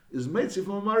Shalashanim is Meitzi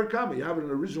from a Marikama. You have an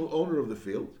original owner of the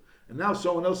field, and now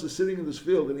someone else is sitting in this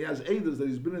field, and he has Eidus that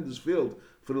he's been in this field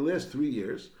for the last 3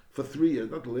 years. For 3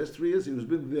 years, not the last 3 years, he was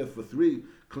been there for 3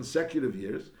 consecutive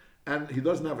years, and he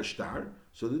doesn't have a star.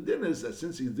 So the din is that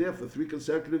since he's there for 3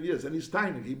 consecutive years, and he's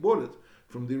tiny, he bought it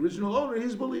from the original owner,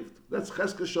 he's believed. That's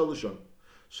Cheska Shalashanim.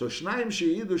 So Shnaim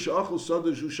Sheidu She'achol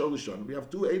Sodah Shu Shalashanim. We have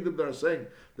 2 Eidim that are saying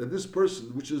that this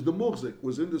person, which is the Muhzik,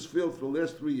 was in this field for the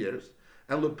last 3 years,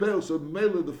 and Lepel, so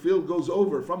Mele, the field goes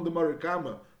over from the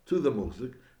Marikama to the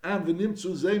Muhzik, and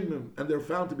V'nimtzu Zeimim, and they're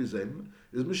found to be Zeimim,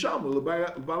 is Mishalma,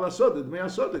 L'Bal HaSodah, Dmei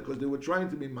HaSodah, because they were trying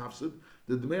to be Mafsid,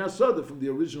 the Dmei HaSodah from the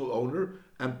original owner,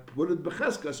 and put it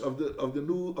Becheskas of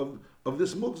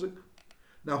this Muhzik.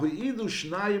 Now, Eidus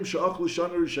Shnayim She'achlu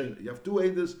Shana Rishayna. You have 2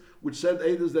 Eidus which said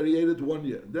Eidus that he ate it 1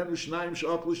 year. Then Shnayim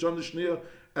She'achlu Shana Shniya,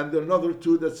 and there are another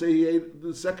 2 that say he ate it the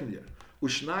 2nd year.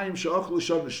 Ushnayim She'achlu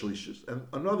Shana Shlishis, and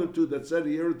another 2 that said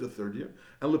he ate it the 3rd year.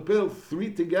 And Lepel,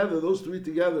 3 together, those 3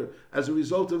 together, as a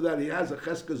result of that, he has a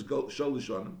Cheskas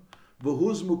Shalashanim.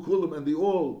 V'huz Mukulim, and they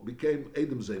all became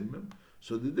Eidim Zeimim.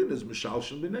 So the din is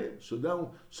Mishalshin B'neim.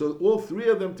 So all 3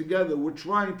 of them together were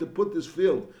trying to put this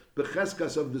field, the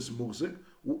Cheskas of this Muzik.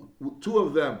 2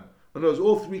 of them, and there's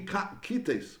all 3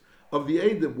 kites of the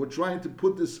Eidim were trying to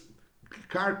put this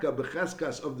karka,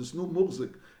 becheskas of this new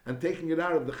muzik, and taking it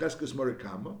out of the cheskas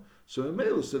marikama. So in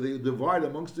Mela, so they divide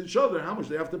amongst each other how much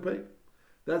they have to pay.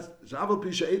 That's Shaval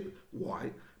Pisha.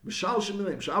 Why?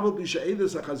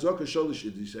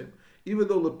 Even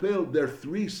though Lepel, there are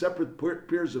 3 separate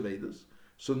pairs of Eidus,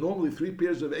 so normally 3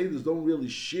 pairs of Eidus don't really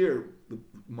share the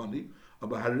money. As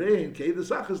far as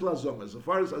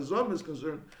Azam is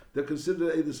concerned, they're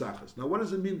considered Eidus Achas. Now, what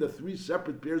does it mean, the 3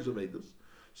 separate pairs of Eidus?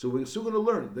 So we're still going to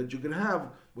learn that you can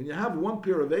have, when you have 1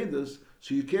 pair of Eidus,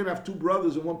 so you can't have 2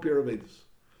 brothers and 1 pair of Eidus.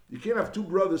 You can't have 2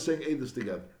 brothers saying Eidus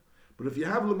together. But if you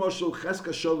have L'moshel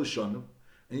Cheska Shalashanim,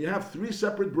 and you have 3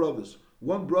 separate brothers,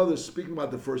 1 brother is speaking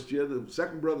about the 1st year, the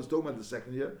 2nd brother is talking about the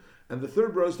 2nd year, and the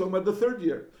 3rd brother is talking about the 3rd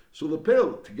year. So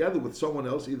Lepel, together with someone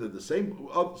else, either the same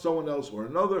someone else or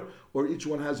another, or each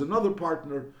one has another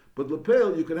partner. But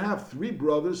Lepel, you can have 3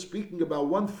 brothers speaking about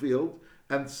 1 field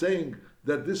and saying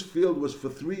that this field was for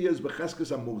 3 years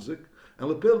b'cheskes amuzik. And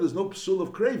Lepel, there's no psul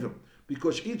of kravim,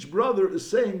 because each brother is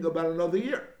saying about another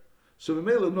year. So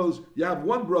Memela knows you have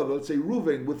 1 brother, let's say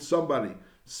Ruvain, with somebody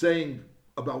saying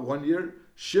about 1 year,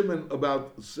 Shimon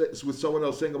with someone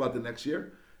else saying about the next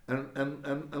year,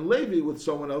 and Levi with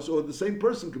someone else, or the same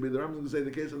person could be there. I'm going to say the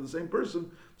case of the same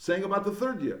person saying about the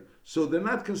 3rd year. So they're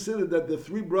not considered that the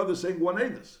 3 brothers saying 1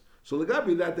 Eidus. So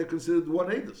Legabi that they're considered 1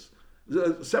 Eidus,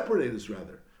 separate Eidus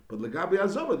rather. But Legabi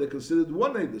Azama they're considered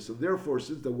 1 Eidus, and therefore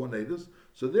since they're 1 Eidus,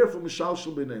 so therefore Mishal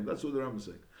shall be named. That's what the Ram is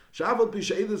saying. Shaval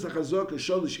Pisha Eidus Achazok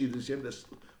Sholish Eidus. There's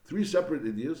 3 separate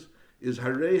idiots. Is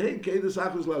Harei Hein Keidus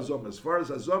Achaz LaZom. As far as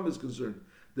Azam is concerned,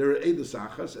 they're Eidus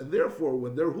Achas, and therefore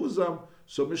when they're Huzam,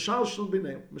 so Mishal shall be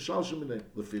named. Mishal shall be named.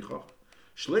 Lefichach.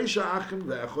 Shleisha Achim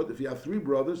ve'echod. If you have 3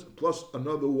 brothers plus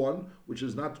another 1, which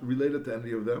is not related to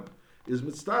any of them, is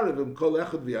mitzdarevim kol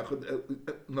echad ve'echad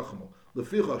nachmo.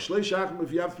 Lefichach shleisha Achim.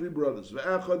 If you have 3 brothers,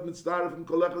 ve'echad mitzdarevim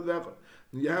kol echad ve'echad.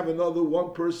 And you have another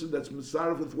 1 person that's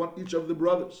mitzdarev with each of the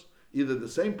brothers, either the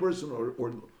same person or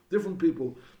different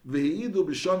people. Ve'idu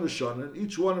b'shana shana. And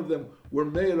each one of them were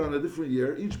made on a different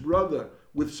year. Each brother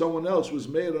with someone else was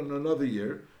made on another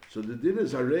year. So the din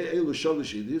is Harei Elu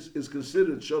Sholish Idiyas is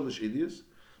considered Sholish Idiyas.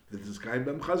 The Niskayim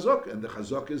Bem Chazok, and the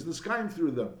Chazok is Niskayim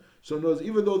through them. So knows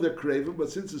even though they're craven, but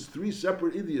since it's 3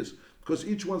 separate Idiyas, because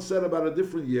each one said about a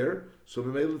different year, so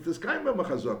we made it Niskayim Bem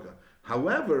Chazoka.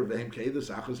 However, Vehem Keidus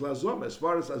Achas LaZoma, as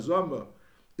far as Azoma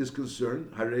is concerned,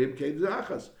 Hareim Keidus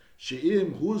Achas.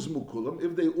 She'im Huzmu Kulam,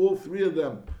 if they all 3 of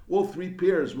them, all 3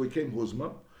 pairs became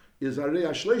Huzma, is Harei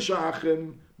Ashleisha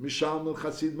Achim Mishalmel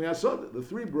Chatzid Me'asod. The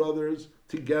 3 brothers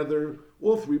together,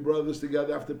 all 3 brothers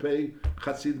together have to pay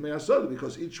Chatzid Me'asod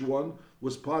because each one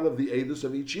was part of the Eidus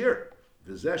of each year.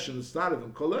 V'zesh and Nitzaref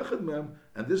and Kolechad Mem,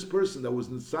 and this person that was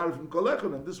Nitzaref and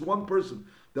Kolechad, and this one person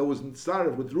that was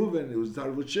Nitzaref with Reuven, he was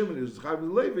Nitzaref with Shimon, he was Nitzaref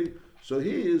with Levi, so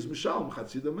he is Mishalm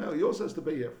Chatzid Me'asod. He also has to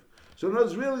pay half. So now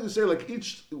it's really to say like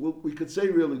each, we could say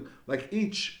really, like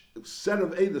each set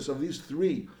of Eidus of these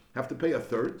 3 have to pay a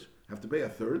third,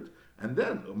 and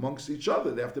then amongst each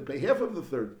other they have to pay half of the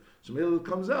third. So maybe it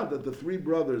comes out that the 3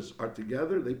 brothers are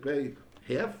together, they pay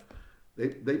half,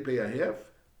 they pay a half,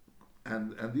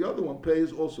 and the other one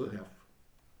pays also half.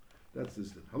 That's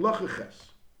this thing. Halacha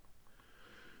ches.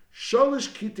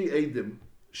 Sholish kiti edim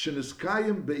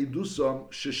sheniskayim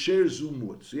beidusam shesher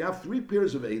zumut. So you have 3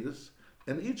 pairs of edus,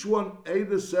 and each one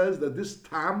edus says that this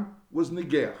tam was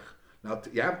negeach. Now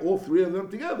you have all three of them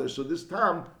together, so this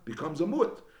tam becomes a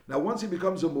mut. Now once he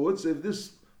becomes a mut, so if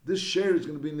this share is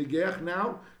going to be negeach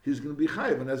now, he's going to be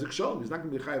chayiv an ezek shalom. He's not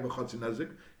going to be chayiv a chotzi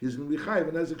nezek. He's going to be chayiv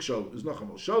an ezek shalom. There's no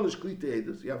chamal. Shalish klite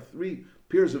edus. You have three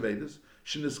pairs of edus.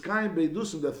 Sheniskayim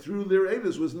beidusim, that through their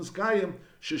edus was niskayim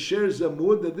shesher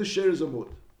zamud, that this share is a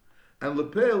mud. And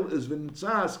lepel is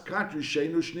v'nitzas katri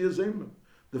sheinu shnia zeimim.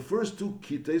 The first two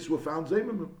kites were found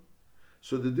zeimim.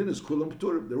 So the din is kulam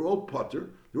pturim. They're all potter.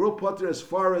 They're all potter as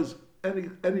far as any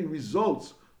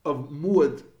results of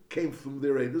muad came from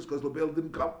their edus, because lepel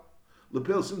didn't come.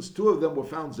 Lepel, since two of them were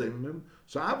found zeimim,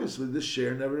 so obviously this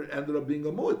share never ended up being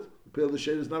a muad. Lepel, the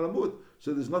share is not a muad,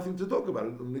 so there's nothing to talk about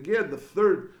it. And again, the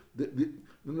third,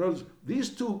 these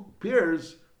two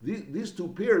pairs,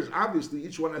 obviously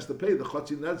each one has to pay the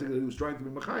chotzi nezik that he was trying to be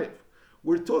mechayev.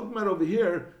 We're talking about over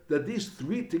here that these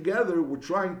three together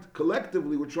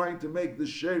collectively were trying to make this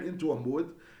share into a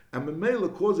mud, and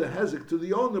memela cause a hezek to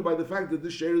the owner by the fact that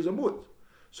this share is a mud.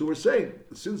 So we're saying,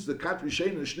 since the kat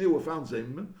rishein and shni were found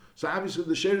zeimim, so obviously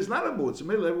the share is not a mud, so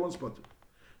memela everyone's potter.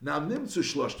 Now nimtzu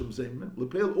shloshtem zeimim,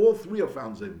 lepel, all three are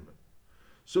found zeimim.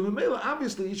 So memela,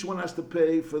 obviously each one has to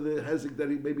pay for the hezek that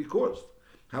he maybe caused.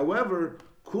 However,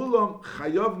 kulam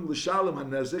chayovim l'shalem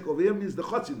hanezek, over here means the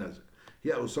chotzi nezek.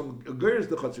 Yeah, some ger is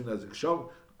the chotzi nezek.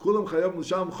 Kulam chayovim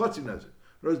l'shalem chotzi nezek.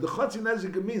 Whereas the chotzi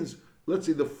nezek means, let's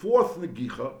say, the fourth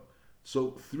negicha.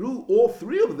 So through all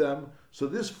three of them, so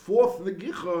this fourth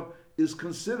negicha is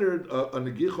considered a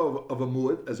negicha of a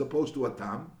muad as opposed to a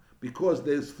tam, because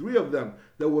there's three of them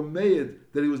that were made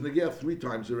that he was negech three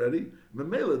times already.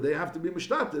 Memela, they have to be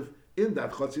mishtatif in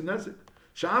that chotzi nezek.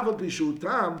 Sha'aval pishu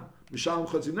tam mishalom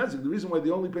chotzi nezek. The reason why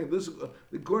they only pay this,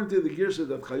 according to the Girsa,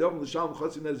 that chayov mishalom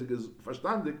chotzi nezek is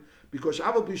verstandig, because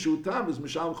sha'aval pishu tam is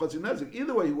mishalom chotzi nezek.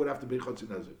 Either way, he would have to pay chotzi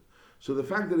nezek. So the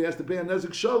fact that he has to pay a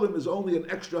nezek shalom is only an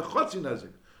extra chotzi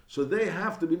nezek. So they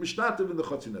have to be mishtativ in the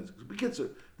chotzi nezek. B'kitzur,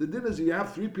 the din is you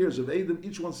have three pairs of edim,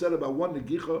 each one said about one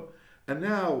negicha, and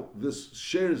now this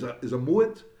share is a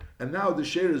muad, and now the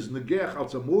share is negech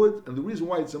out a muad, and the reason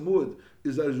why it's a muad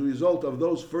is as a result of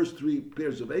those first three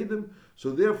pairs of edim. So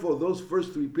therefore, those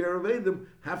first three pair of edim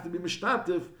have to be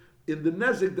mishtativ in the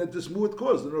nezek that this muad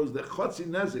caused. In other words, the chotzi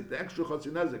nezek, the extra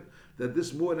chotzi nezek that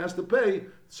this muad has to pay.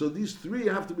 So these three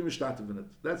have to be mishtativ in it.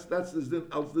 That's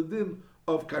the din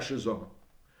of kasher zoma.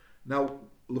 Now,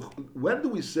 when do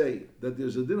we say that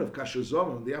there's a din of kasher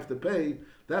zoma and they have to pay?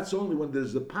 That's only when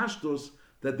there's the pashtos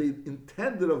that they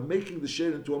intended of making the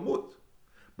share into a mut.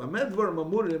 But medvar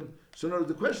mamurim. So now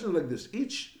the question is like this: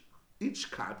 each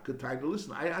kat could try to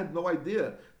listen. I had no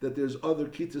idea that there's other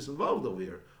kitas involved over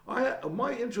here.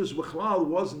 My interest b'chlal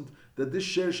wasn't that this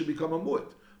share should become a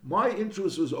mut. My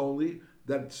interest was only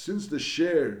that since the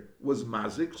share was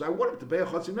mazik, so I wanted to pay a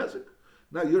chotzi nezik.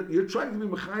 Now you're trying to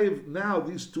be mechayiv now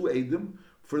these two edim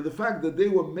for the fact that they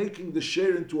were making the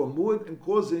share into a mud and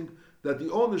causing that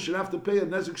the owner should have to pay a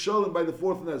nezik shalom by the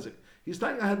fourth nezik. He's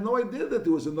saying, I had no idea that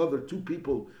there was another two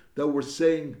people that were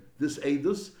saying this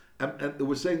Eidus, and they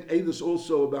were saying Eidus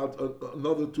also about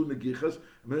another two negichas.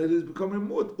 I mean, it is becoming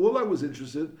mud. All I was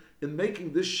interested in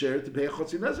making this share to pay a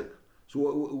chotzi nezik.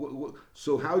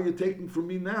 So how are you taking from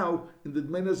me now in the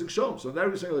Dmei Nezik Shalom? So now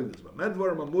we're saying like this: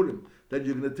 Medvar Mamurim, that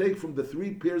you're going to take from the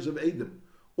three pairs of Edim,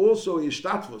 also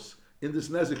Yishtatvos in this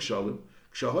Nezik Shalom.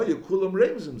 Kshahoya Kulam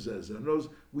Reimzim Zezah.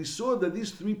 We saw that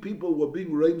these three people were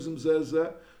being Reimzim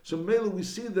Zezah. So mainly we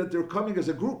see that they're coming as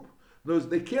a group. In other words,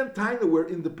 they can't tell that we're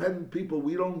independent people.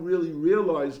 We don't really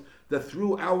realize that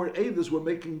through our Eidus we're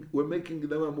making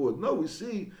them a mud. No, we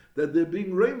see that they're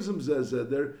being reimzim zezeh.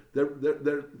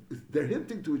 They're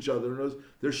hinting to each other. In other words,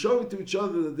 they're showing to each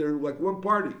other that they're like one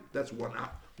party. That's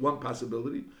one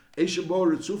possibility.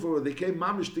 Eishabo Ritzufa, where they came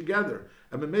mamish together,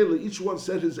 and Memela, each one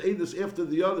said his Eidus after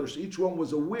the other. So each one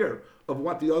was aware of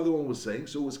what the other one was saying.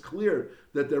 So it was clear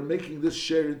that they're making this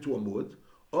share into a mud.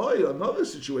 Another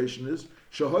situation is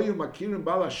Shahoyu Makirim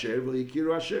Bal Asher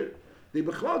V'Yikiru Asher. They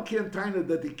bechlal can't taina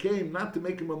that they came not to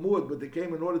make him a mud, but they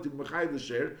came in order to mechayiv the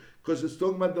share, because it's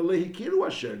talking about the lehikiru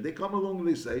asher. They come along and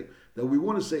they say that we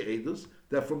want to say Eidus,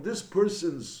 that from this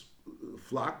person's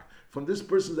flock, from this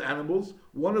person's animals,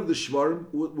 one of the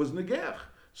shvarim was negech.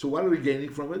 So what are they gaining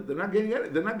from it? They're not gaining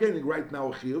anything. They're not gaining right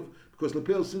now a chiyuv, because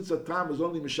lepel since the time is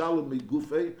only mishalim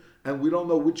migufei, and we don't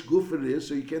know which guf it is,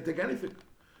 so you can't take anything.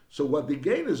 So what they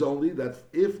gain is only that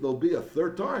if there'll be a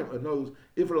third time,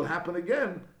 if it'll happen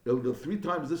again, the three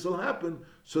times this will happen,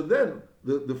 so then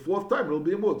the fourth time it'll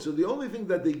be a mud. So the only thing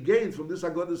that they gained from this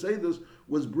Haggadah Eidus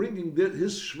was bringing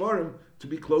his shvarim to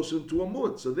be closer to a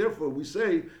mud. So therefore we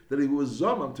say that he was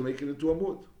zamam to make it into a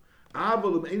mud.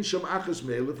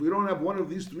 If we don't have one of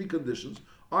these three conditions,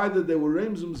 either they were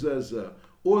reimzim zezeh,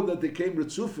 or that they came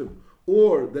Ritzufim,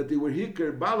 or that they were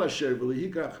Hikar Balasher,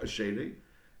 Hikar Hasheri,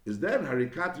 is then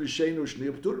Harikat Rishenu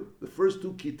Shni Pturim. The first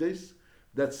two kites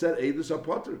that said Eidus are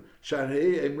Potter.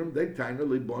 Sharhei Emrim Dek Taina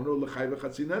Libono L'chai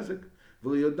V'chatzi Nezek.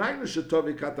 V'liyodainu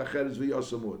Shetovi Kat Acheres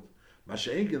V'yosamud.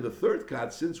 Masha'ink in the third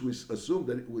kat, since we assume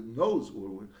that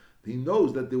he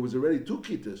knows that there was already two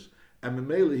kitas, and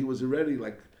Memele he was already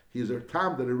like, he's a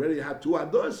tam that already had two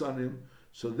ados on him,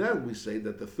 so then we say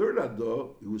that the third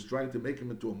ado, he was trying to make him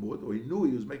into a mud, or he knew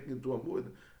he was making him into a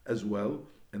mud as well,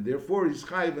 and therefore he's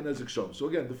chayiv and ezek shom. So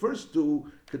again, the first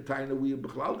two kataina, we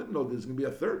b'chlal didn't know there's going to be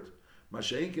a third.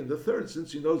 Masha'ink in the third,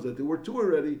 since he knows that there were two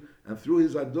already, and through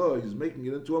his ado he's making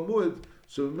it into a mud,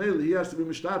 so Memele he has to be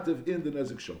mishtatev in the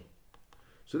ezek shom.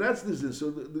 So that's this. So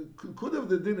the kud of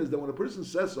the din is that when a person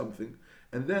says something,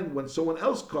 and then when someone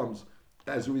else comes,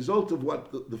 as a result of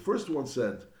what the first one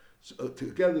said,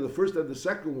 together the first and the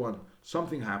second one,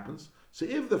 something happens. So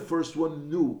if the first one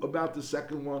knew about the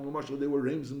second one, they were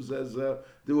Ramsim as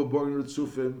they were born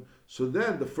Ritzufim, so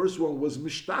then the first one was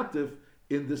mishtativ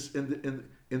in this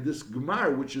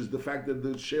gemar, which is the fact that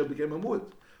the shale became a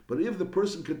mud. But if the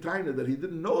person contained that he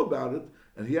didn't know about it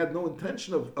and he had no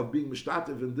intention of being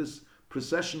mishtativ in this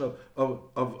procession of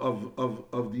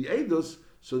the Eidus,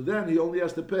 so then he only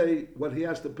has to pay what he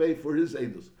has to pay for his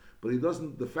Eidus. But he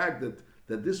doesn't, the fact that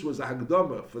this was a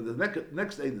Hagdama for the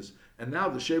next Eidus, and now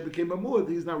the Sheir became a Muad,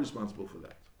 he's not responsible for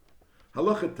that.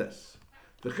 Halacha Tes.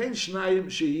 V'chein shnayim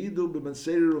sheyidu b'ben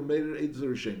Seir Umeir Eidus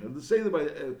Rishena. The Seder by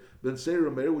Ben Seir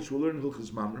Umeir, which we'll learn in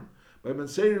Hilchas Mamre, by Ben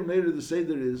Seir Umeir the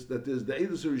Seder is that there's the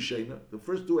Eidus Rishena, the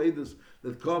first two Eidus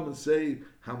that come and say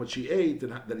how much he ate,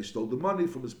 and that he stole the money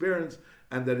from his parents,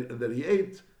 and that he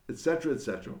ate, etc.,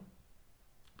 etc.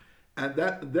 And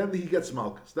then he gets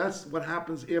Malchus. That's what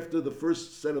happens after the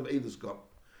first set of Eidus come.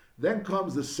 Then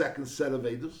comes the second set of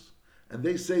Eidus, and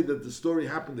they say that the story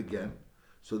happened again.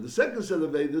 So the second set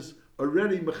of Eidus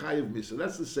already Mechayiv Misa.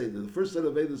 That's the Seder. The first set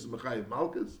of Eidus is Mechayiv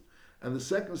Malchus, and the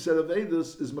second set of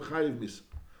Eidus is Mechayiv Misa.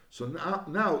 So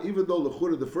now even though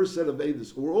the first set of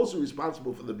Eidus were also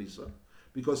responsible for the Misa,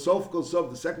 because Sof Kol Sof,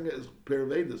 the second pair of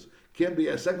Eidus, can't be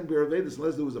a second pair of Eidus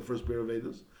unless there was a first pair of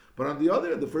Eidus. But on the other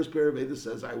hand, the first pair of Eidus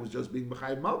says, I was just being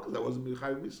Mechayiv Malchus, I wasn't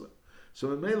Mechayiv Misa.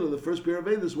 So in Mela, the first pair of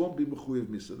Eidus won't be Mechayiv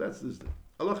Misa. That's this thing.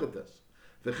 Halacha Tes.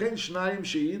 V'chein shnayim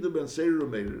sheyidu ben Seir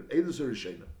Umeir Eidus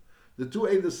Rishena. The two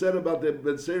Eidus said about the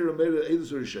ben Seir Umeir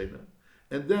Eidus Rishena,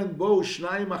 and then Bo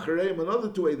Shnayim Achareim, another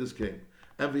two Eidus came,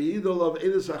 and v'yidol of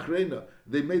Eidus Achrena,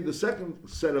 they made the second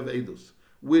set of Eidus,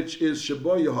 which is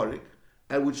Shebo Yehorik,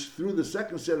 and which through the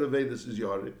second set of Eidus is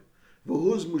Yehorik.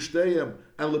 V'huz Mushteyem,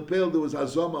 and Lepel there was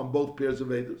Hazom on both pairs of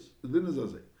Eidus. The din is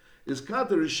Azeh. Is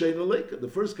Kata Rishena Leika. The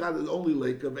first Kata is only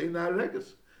Leika of Ein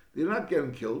Hareges. They're not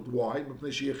getting killed. Why? We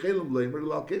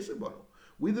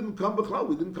didn't come b'chlal.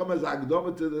 We didn't come as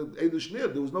Agdama to the Eidus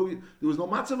Shnir. There was no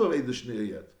matzav of Eidus Shnir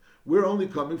yet. We're only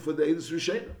coming for the Eidus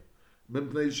Rishena.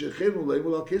 But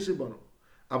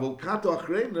the Kata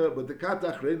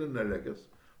Achrena Nereges.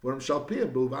 For him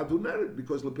Shalpiyam Bilvadu Nereg,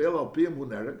 because Lepel Alpiyam who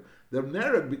Nereg. They're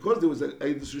Nereg because there was a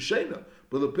Eidus Rishena.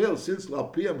 But Lepel, since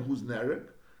Alpiyam who's Nereg,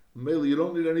 you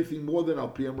don't need anything more than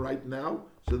Alpiyam right now.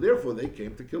 So therefore they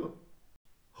came to kill him.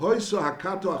 Hoyso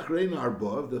hakato achreina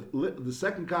arbov. The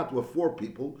second kat were four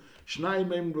people. Shnai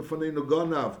meim b'fanenu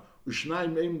gonav, u'shnai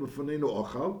meim b'fanenu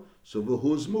ochal. So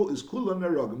v'huzmu is kula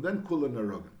nerogim. Then kula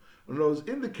nerogim. In other words,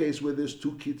 in the case where there's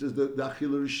two kitas, the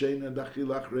achila rishena and the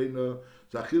achila achreina.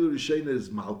 The achila rishena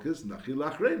is malchus, and the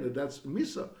achila achreina that's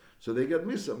misa. So they get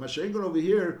misa. Mashengon over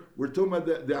here, we're talking about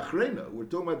the achreina. We're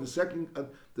talking about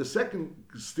the second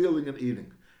stealing and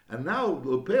eating. And now the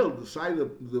Lepel, the side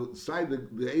of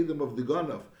the Edom of the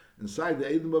Ganav, inside the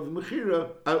Edom of the Mechira,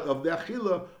 of the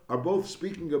Achila, are both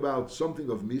speaking about something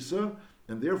of Misa,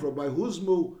 and therefore by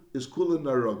Huzmu is Kulan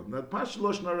Narog. Now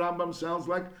Pashalosh Narambam sounds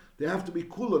like they have to be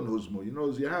Kulan Huzmu. You know,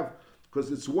 as you have,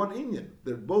 because it's one Inyan.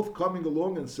 They're both coming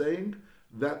along and saying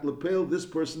that Lepel, this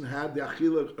person had the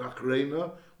Achila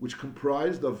Achreina, which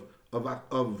comprised of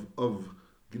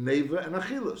Gneva and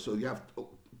Achila. So you have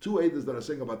two Edas that are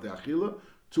saying about the Achila,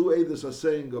 two Eidus are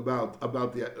saying about the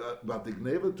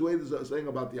Gneva, two Eidus are saying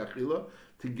about the Achila.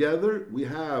 Together we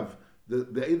have the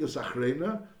Eidus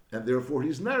Achrena, and therefore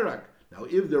he's Nerak. Now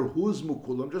if they're Huzmu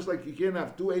Kulam, just like you can't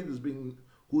have two Eidus being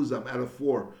Huzam out of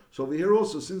four. So over here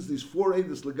also, since these four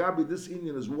Eidus Lagabi, this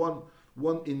Inyan is one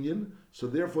Inyan, so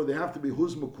therefore they have to be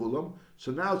Huzmu Kulam.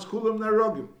 So now it's Kulam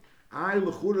Narogim. I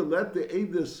Lechura let the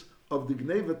Eidus of the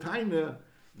Gneva Taina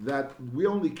that we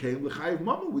only came L'chayiv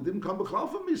Mama, we didn't come B'chlal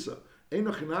from Misa.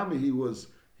 Einochinami, he was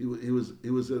a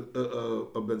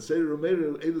Ben Seir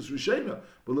Umeir Eidus Rishena.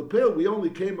 But Lepel, we only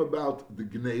came about the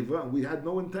Gneva, and we had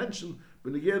no intention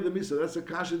b'negei the misa. That's a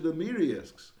kasha the Miri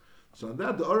asks. So on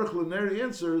that, the Aruch Laneri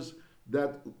answers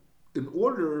that in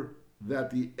order that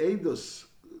the Eidus,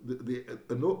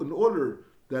 in order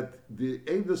that the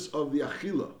Eidus of the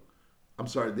Achila,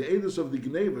 the Eidus of the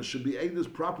Gneva should be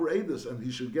Eidus, proper Eidus, and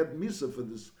he should get Misa for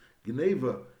this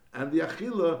Gneva and the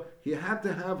Achila, he had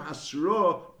to have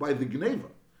Hasra by the Gneva.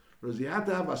 Whereas he had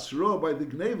to have Hasra by the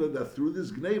Gneva, that through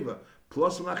this Gneva,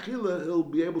 plus an Achila, he'll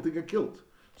be able to get killed.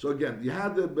 So again, you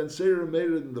had the Ben Seir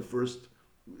made it in the first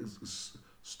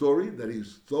story, that he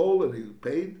stole and he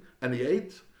paid and he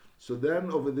ate. So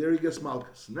then over there he gets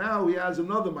Malchus. Now he has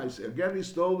another Maaseh. Again he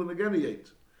stole and again he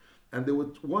ate. And there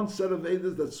were one set of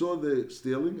Eidus that saw the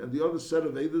stealing and the other set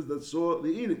of Eidus that saw the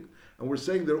eating. And we're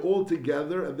saying they're all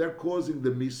together and they're causing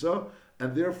the Misa,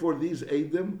 and therefore these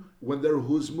Eidim, when they're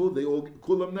Huzmu, they all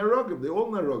Kulam Nerogim, they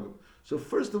all Nerogim. So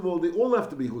first of all, they all have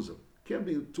to be Huzam. Can't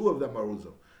be two of them are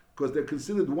Huzam. Because they're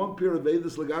considered one pair of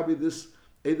Eidus Lagabi, this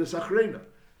Eidus Achrena.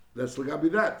 That's Lagabi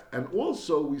that. And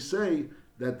also we say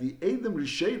that the Eidim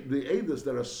Rishet, the Eidus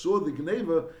that are saw the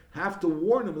Gneva, have to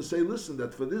warn him and say, listen,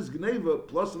 that for this Gneva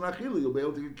plus an Achila, you'll be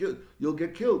able to get killed. You'll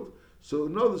get killed. So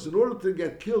notice, in order to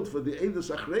get killed for the Eidus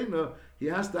Achrena, he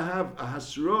has to have a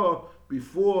Hasra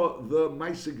before the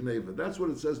Maaseh Gneva. That's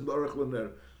what it says in the Aruch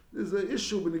Laner. There's an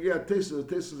issue when you get Tesis,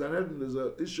 there's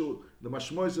an issue, the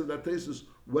Mashmois of that Tesis,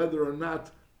 whether or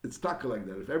not it's taka like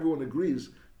that. If everyone agrees,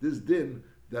 this din,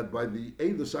 that by the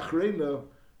Eidus Achrena,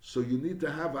 so you need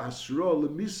to have a Hasra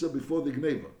Lemisa before the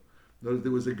Gneva.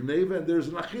 There was a Gneva and there's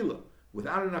an Achila.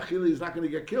 Without an Achila, he's not going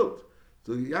to get killed.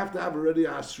 So you have to have already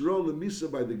a Hasra Lemisa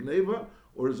by the Gneva,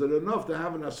 or is it enough to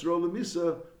have an Hasra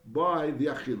Lemisa by the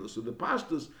Achila? So the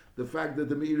Pashtus, the fact that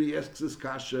the Meiri asks this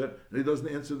kasha and he doesn't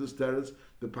answer this teretz,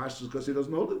 the Pashtus, because he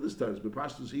doesn't hold it this teretz, but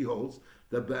Pashtus he holds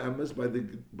that be'emes by the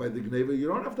Gneva you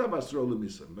don't have to have Hasra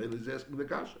Lemisa. Maybe he's asking the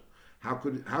kasha.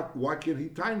 Why can't he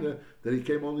taina that he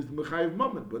came only to Mechayiv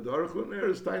Mammon? But the Aruch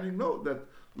Laner is taining no, that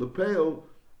Lepeil,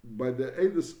 by the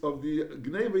Eidus of the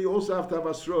Gneva, you also have to have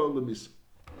Asra Lemisa.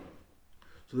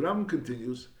 So the Rambam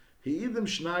continues, He'idim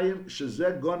Shnayim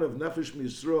Shezeh Gon of Nefesh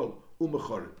Yisrael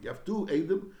U'Mechoret. You have two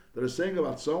Eidim that are saying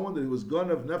about someone that he was Gon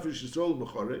of Nefesh Yisrael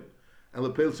U'Mechoret, and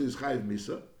Lepeil says Chayiv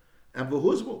Misa, and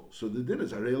V'Huzmo. So the din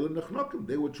is Harei L'Nechnokim.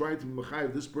 They were trying to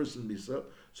Mechayiv this person Misa,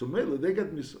 so Mela, they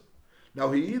get Misa. Now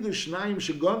he either Shnayim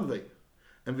Shegonvei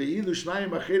and we either Shnayim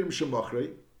Acherim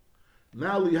Shemochrei.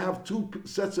 Now you have two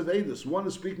sets of Eidus. One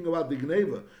is speaking about the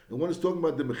Gneva and one is talking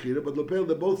about the Mechira, but Lepel,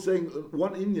 they're both saying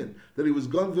one Inyan, that he was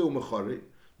Gonvei Umechari.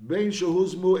 Bein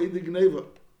Shehuzmu Eid Gneva.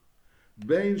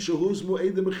 Bein Shehuzmu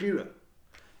Eid Mechira.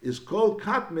 Is called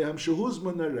Katmeham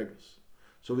Shehuzmu Neregas.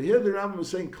 So we hear the Rambam is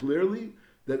saying clearly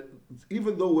that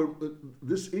even though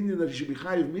this Inyan that he should be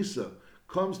Chayiv Misa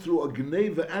comes through a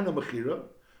Gneva and a Mechira,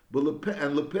 but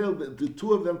Lepel, the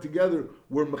two of them together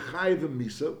were Mechayiv and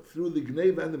Misa through the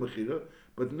Gneva and the Mechira.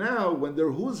 But now, when they're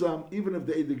Huzam, even if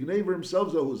the Gneva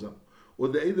themselves are Huzam, or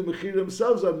the Mechira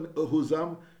themselves are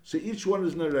Huzam, so each one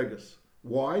is Neregas.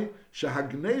 Why?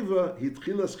 Shahagneva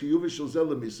hitchilas chiyuvi shel zel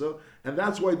Misa, and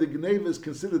that's why the Gneva is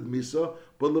considered Misa.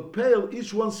 But Lepel,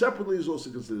 each one separately is also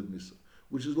considered Misa,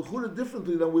 which is l'chura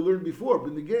differently than we learned before.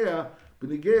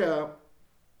 B'negea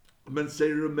ben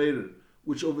seir meirer,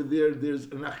 which over there's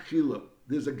an achila.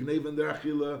 There's a gneva and their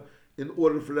achila. In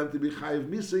order for them to be chayiv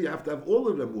misa, you have to have all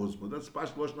of them huzmu. That's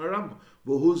pashto lashon Rambam.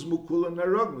 V'huzmu kulam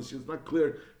nerogim. It's not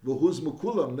clear. V'huzmu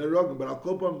kulam nerogim. But al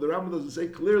kol pam, the Rambam doesn't say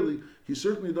clearly. He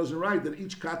certainly doesn't write that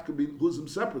each kat could be huzim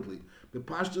separately. The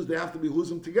pashtos, they have to be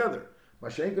huzim together.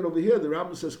 Mashenkin over here, the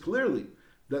Rambam says clearly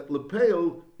that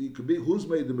lepeil, it could be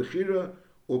huzmei the mechira,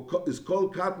 or is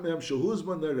called kat me'am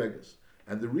shehuzma neregas.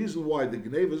 And the reason why the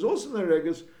gneva is also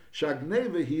neregas,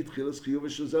 shagneva hit chilas chiyuv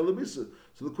shazel lemisa.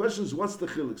 So the question is, what's the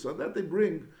chilik? So that they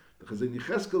bring, the Chazon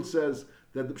Yecheskel says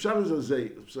that the pshat is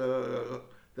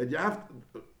that you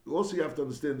have to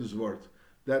understand this word,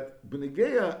 that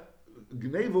b'negeya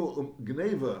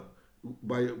gneva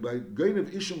by goyin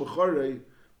of ishim mecharei,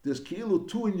 there's ki'ilu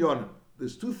two inyanim.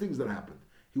 There's two things that happened.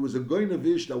 He was a goyin of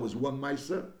ish that was one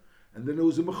ma'isa, and then there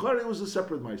was a mecharei, it was a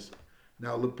separate ma'isa.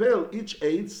 Now Lepel, each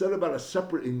aid said about a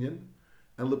separate inyan,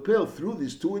 and Lepel, through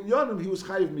these two inyanim, he was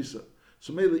chayiv misa.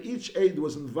 So maybe each aid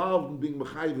was involved in being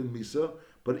mechayiv in misa,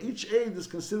 but each aid is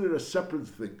considered a separate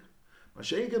thing.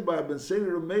 Mashenken by Ben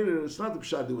Seir Meir, it's not the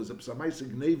pshat. There was a maisa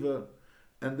gneva,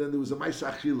 and then there was a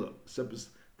maisa achila.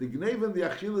 The gneva and the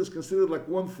achila is considered like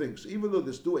one thing. So even though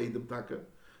there's two eidim taka,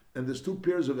 and there's two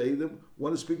pairs of eidim,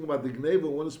 one is speaking about the gneva,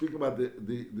 one is speaking about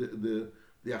the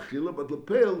achila, but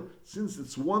Lepel, since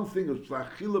it's one thing, it's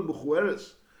achila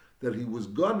mechueres, that he was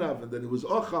ganav and then he was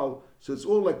ochal, so it's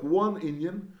all like one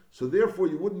inyan. So therefore,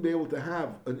 you wouldn't be able to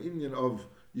have an inyan of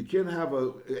you can't have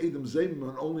a Edom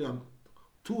Zayman only on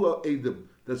two Edom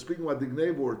that's speaking about the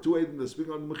Gneva, or two Edom that's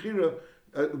speaking on the Mechira,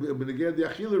 Beneged the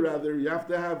Achila rather, you have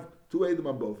to have two Edom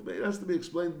on both. It has to be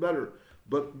explained better.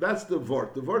 But that's the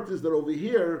Vort. The Vort is that over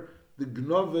here, the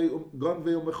Gnove,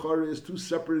 Gonve, Mechare is two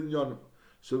separate Inyanim.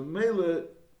 So Mele,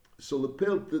 so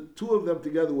Lepel, the two of them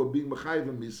together were being Mechayiv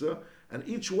and Misa, and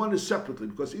each one is separately,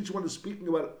 because each one is speaking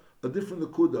about a different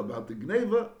Nakuda, about the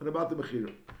Gneva and about the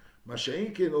Mechira.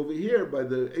 Masha'inkin over here, by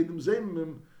the Edom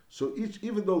Zemim, so each,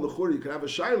 even though Lechor, you can have a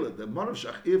Shaila, the Manav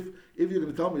Shach, if you're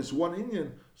going to tell me it's one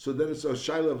Inyan, so then it's a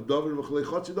Shaila of Dover, V'chalei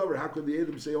Chotzi Dover, how could the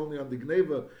Edom say only on the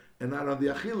Gneva and not on the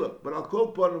Achila? But I'll call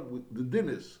upon him, the din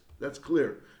is, that's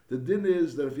clear. The din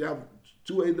is that if you have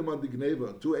two Edom on the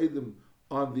Gneva, two Edom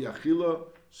on the Achila,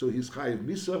 so he's Chayiv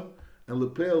Misa, and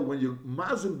Lepel, when you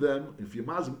mazim them, if you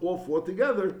mazim all four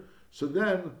together, so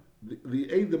then the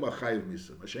Edom are Chayiv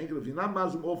Misa. Mashenkel, if you're not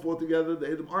mazim all four together, the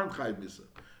Edom aren't Chayiv Misa.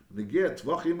 Benegea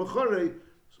Tvachim Mechare,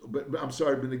 I'm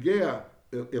sorry, Benegea,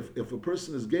 if a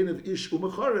person is gain of Ish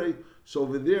Umechare, so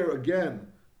over there again,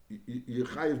 you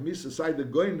Chayiv Misa, side the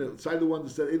Goyne, side the one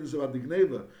that said Eidus about the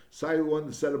Gneva, side the one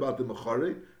that said about the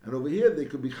Mechare, and over here they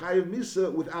could be Chayiv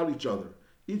Misa without each other.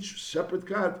 Each separate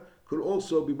kat could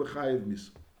also be Mechayiv Misa.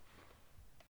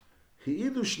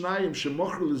 Eidus Shnayim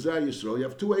Shemocher L'Zeh Yisrael. You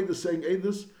have two Eidus saying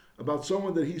Eidus about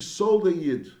someone that he sold a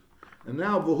Yid. And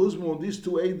now V'huzmu, these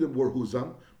two Eidim were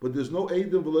Huzam, but there's no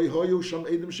Eidim V'lei Hoyu Sham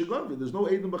Eidim Shegonvi. There's no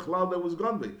Eidim B'chlal that was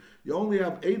Gonvi. You only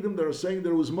have Eidim that are saying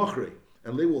that it was Mochre.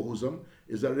 And Lewa Huzam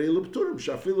is a Re'el Pturim.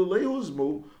 Shafilu Lei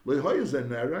Huzmu, Lei Hoyu Zen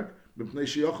Nerak, B'pnei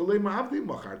Sheyochel Lei Ma'avdi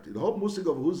Macharti. The whole musik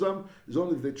of Huzam is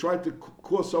only if they tried to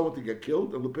cause someone to get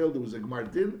killed, and Lepel there was a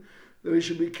Gmar Din, that he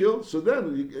should be killed. So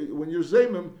then, when you're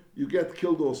Zemim, you get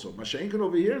killed also. Masha'inkin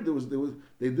over here,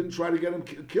 they didn't try to get him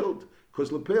killed.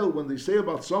 Because Lepel, when they say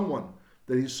about someone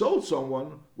that he sold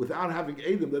someone without having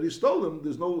Edom that he stole him,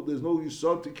 there's no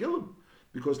Yisod to kill him.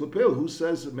 Because Lepel, who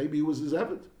says that maybe he was his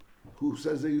Eved? Who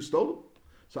says that you stole him?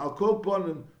 So I'll call upon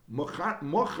him,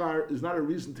 Mochar is not a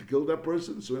reason to kill that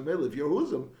person. So if you're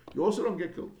Huzam, you also don't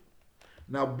get killed.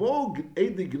 Now, Bo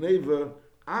Edi Gneva,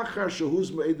 Achar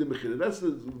Shehuzma Edi Mechira. That's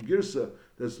the Girsa,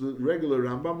 that's the regular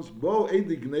Rambams. Bo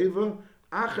Edi Gneva,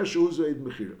 Achar Shehuzma Edi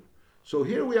Mechira. So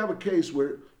here we have a case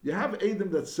where you have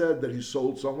Edom that said that he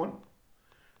sold someone,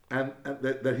 and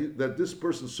that this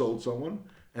person sold someone,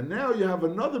 and now you have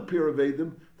another pair of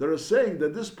Edom that are saying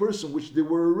that this person, which they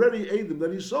were already Edom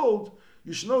that he sold,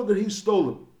 you should know that he stole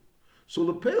him. So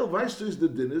the pale vice is the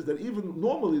din is that even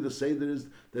normally the Seder is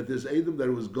that there's Edom that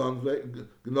it was Gnove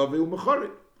Umechare.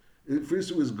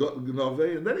 First it was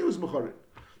Gnove and then he was Mechare.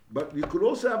 But you could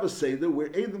also have a Seder where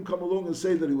Edom come along and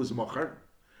say that he was Mechar.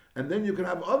 And then you can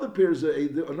have other pairs of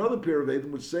Edom, another pair of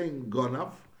Edom which saying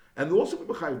Gonav, and also be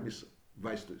Mechayiv Misa,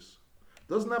 vice this.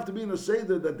 Doesn't have to be in a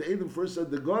Seder that the Edom first said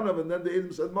the Gonav and then the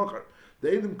Edom said Mechar. The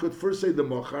Edom could first say the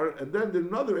Mechar and then there's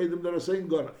another Edom that are saying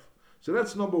Gonav. So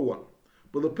that's number one.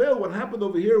 But the pale, what happened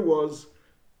over here was,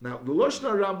 now the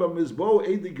Loshna Rambam is Bo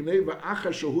Edi Gneva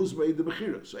Acha Shehuzma Edi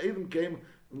Mechira. So Edom came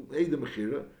Edi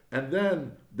Mechira, and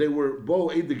then they were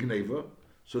Bo Edi Gneva.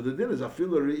 So the din is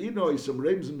Afila Re'ino Isam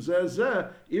Reimzim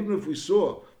Zeh. Even if we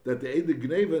saw that the Edi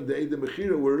Gneva and the Edi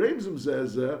Mechira were Reimzim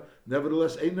Zeh,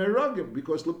 nevertheless Ein Naragim,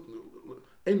 because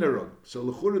Ein Naragim. So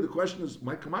L'chura, the question is,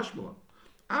 my Kamashma.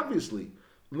 Obviously,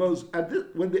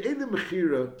 when the Edi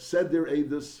Mechira said their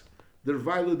Eidus, their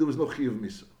viola, there was no Chiyav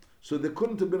Misa. So there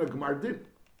couldn't have been a Gmar Din.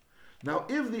 Now,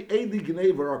 if the Edi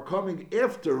Gneva are coming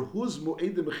after Huzmu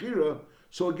Edi Mechira,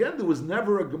 so again, there was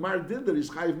never a Gmar Din that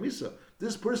is Chayiv Misa.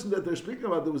 This person that they're speaking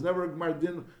about, there was never a Gmar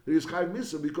Din that is Chayiv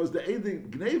Misa, because the Edi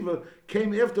Gneva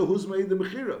came after Huzmu Edi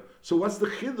Mechira. So what's the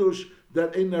Chidush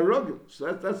that Ein Narogim?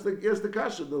 So that's the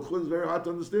Kasha. The Chud is very hard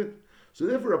to understand. So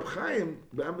therefore, Reb Chaim,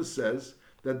 the Amos says,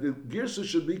 that the Girsa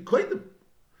should be Koidim.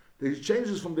 He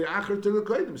changes from the Acher to the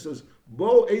Koidim. He says,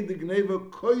 Bo Edi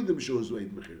Gneva Koidim Shehuzma Edi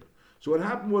Mechira. So what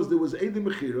happened was there was Edi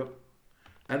Mechira,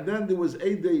 and then there was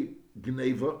Edi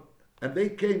Gneva, and they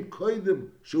came Koidim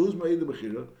Shehuzma Edi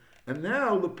Mechira, and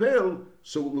now Lepel,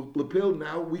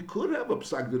 now we could have a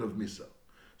Psagdin of Misa.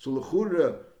 So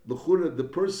L'chura, the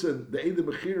person, the Edi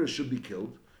Mechira should be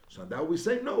killed. So now we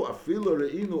say, no,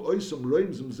 Afila Re'inu Oisam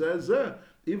Roimzim Zeh.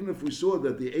 Even if we saw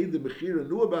that the Edi Mechira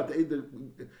knew about the Edi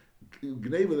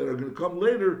Gneva that are going to come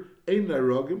later, Ein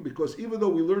Narogim, because even though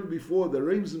we learned before that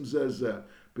Reimzim says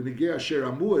Benegei Asher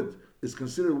Amud is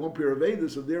considered one pair of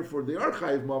Eidus, and therefore they are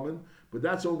Chayiv Mammon, but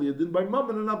that's only a din by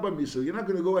Mammon and not by Misa. You're not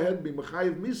going to go ahead and be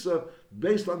Mechayiv Misa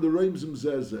based on the Reimzim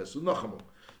Zeh. So Nachamon.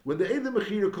 When the Edi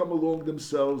Mechira come along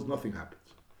themselves, nothing happens.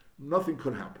 Nothing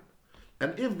could happen.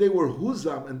 And if they were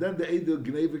huzam, and then the Eidel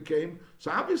Gneva came,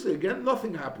 so obviously again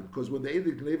nothing happened, because when the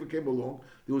Eidel Gneva came along,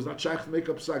 there was not shaykh to make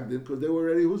up Sagdin, because they were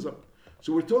already huzam.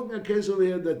 So we're talking a case over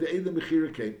here that the Eidel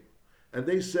Mechira came, and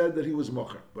they said that he was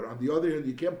mocher. But on the other hand,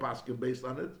 you can't pass him based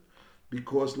on it,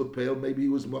 because Lepel, maybe he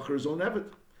was mocher his own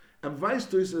evet. And vice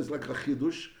versa is like a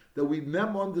chidush, that we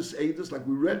mem on this Eidus, like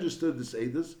we registered this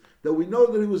Eidus, that we know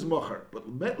that he was mocher. But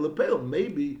Lepel,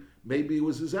 maybe he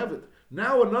was his evet.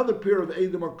 Now another pair of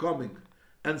Eidim are coming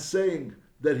and saying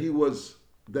that he was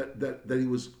that he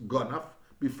was ganaf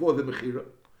before the mechira.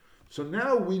 So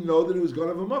now we know that he was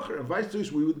ganaf a mocher, and vice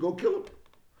versa, we would go kill him.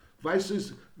 Vice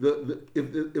versa,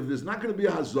 if there's not going to be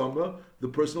a hazama, the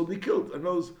person will be killed. And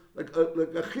those like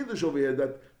a chiddush over here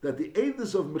that the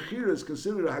Eidus of mechira is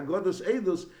considered a haggadas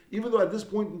Eidus, even though at this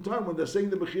point in time when they're saying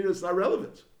the mechira is not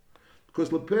relevant,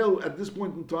 because lepel at this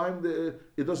point in time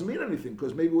it doesn't mean anything,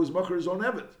 because maybe it was mocher his own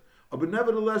evet. But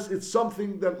nevertheless, it's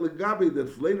something that legabi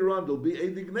that later on there'll be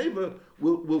Eidei Gneva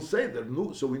will say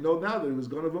that. So we know now that he was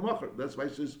going to a macher. That's why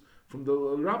it's from the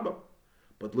Rambam.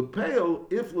 But lepel,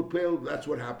 if lepel, that's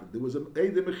what happened. There was an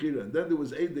Eidei Mechira, and then there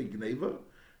was Eidei Gneva.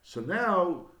 So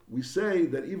now we say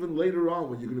that even later on,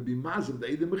 when you're going to be mazim the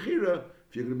Eidei Mechira,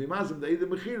 if you're going to be mazim the Eidei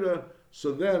Mechira,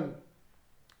 so then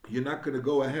you're not going to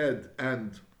go ahead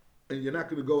and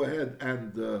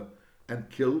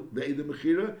kill the Eidei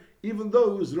Mechira, even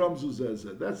though it was Ramzu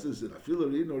Zezeh. That's this.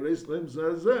 Afilari, no Reis Lem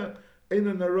Zezeh,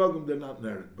 Einan Narogim, they're not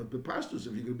Nerek. But the pastors,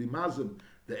 if you're going to be Mazim,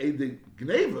 the Eidei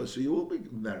Gneva, so you will be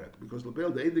Nerek. Because Lepel,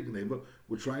 the Eidei Gneva,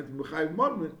 we're trying to Mechayiv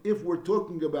Modman, if we're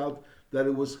talking about that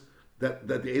it was, that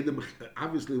the Eidei,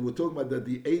 obviously we're talking about that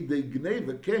the Eidei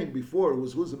Gneva came before it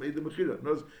was Huzam Eidei Mechira. In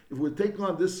other words, if we're taking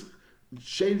on this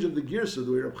change of the Girsa,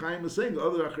 the way Reb Chaim is saying,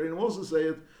 other Acharim also say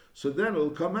it, so then it'll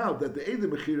come out that the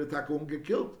Eidei Mechira Taka won't get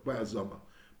killed by Azama.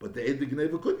 But the Eidei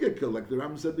Gneva could get killed, like the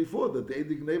Rambam said before, that the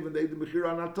Eidei Gneva and the Eidei Mechira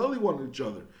are not totally one each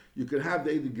other. You could have the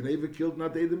Eidei Gneva killed,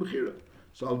 not the Eidei Mechira.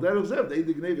 So Al Derech Zev, the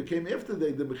Eidei Gneva came after the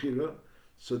Eidei Mechira,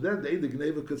 so then the Eidei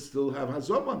Gneva could still have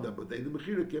Hazom on them, but the Eidei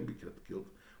Mechira can't be killed.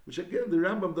 Which again, the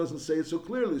Rambam doesn't say it so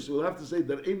clearly, so we'll have to say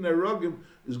that Ein Nerogim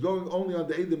is going only on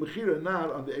the Eidei Mechira,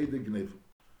 not on the Eidei Gneva.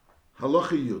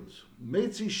 Halacha Yud.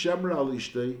 Meitzi Shemra al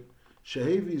Ishtei,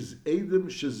 Shehevi's Eidim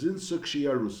Shezinsa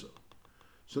Kshiyarusa.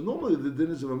 So normally the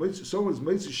din is if someone's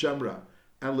Meitzi Shemra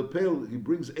and Lepel, he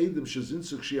brings Eidim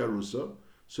Shezinsa Kshiyarusa,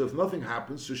 so if nothing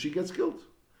happens, so she gets killed.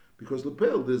 Because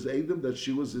Lepel, there's Eidim that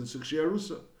she was in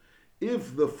Kshiyarusa.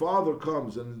 If the father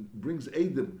comes and brings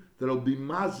Eidim that'll be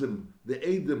Mazim, the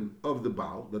Eidim of the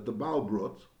Baal, that the Baal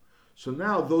brought, so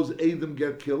now those Eidim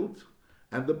get killed,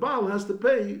 and the Baal has to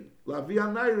pay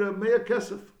Lavia Naira Mea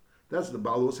Kesef. That's the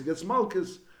Baal also gets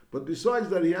Malchus, but besides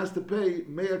that he has to pay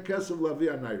Mea Kesef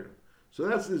Lavia Naira. So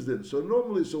that's his din. So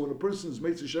normally, when a person is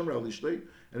Meitzi Shemra al Ishtei,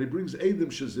 and he brings Eidim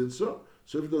Shezinsa,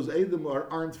 so if those Eidim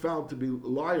aren't found to be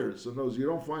liars, so those you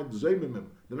don't find Zeimimim,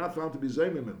 they're not found to be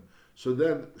Zeimimim, so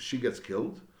then she gets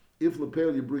killed. If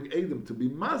Lepel you bring Eidim to be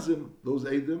Mazim, those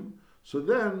Eidim, so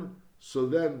then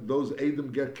those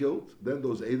Eidim get killed,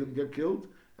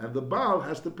 and the Baal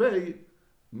has to pay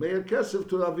Mea Kesef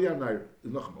to Lavia Nair.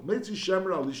 Meitzi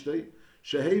Shemra al Ishtei,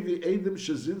 Shehevi Eidim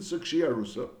Shezinsa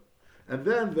Kshiyarusa, and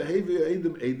then Vehevi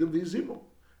Eidim Vizimu.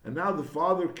 And now the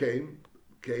father came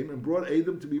and brought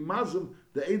Eidim to be Mazim,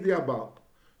 the Eidei Abal.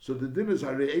 So the din is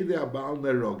Hare Eidei Abal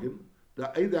Nerogim, the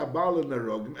Eidei Abal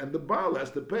Nerogim, and the Baal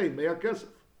has to pay Mea Kesef.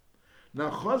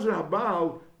 Now Chazer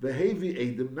Habal Vehevi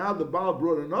Eidim, now the Baal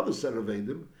brought another set of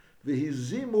Eidim,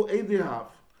 Vehizimu Eidei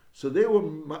Hav. So they were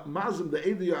Mazim, the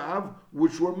Eidei Hav,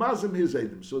 which were Mazim his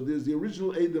Eidim. So there's the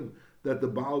original Eidim that the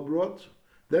Baal brought,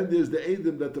 then there's the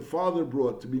Eidim that the father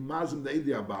brought to be Mazim, the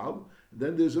Eidei Abal.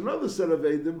 Then there's another set of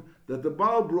Eidim that the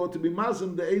Baal brought to be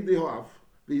Mazim, the Eidei Hav,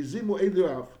 the Izimu Eidei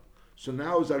Hav. So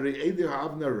now is Ari Eidei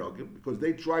Hav Nerogim, because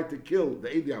they tried to kill the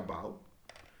Eidei Abal,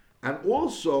 and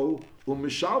also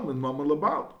Umishalman Mama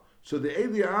Labal. So the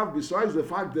Eidei Hav, besides the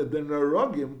fact that they're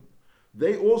Nerogim,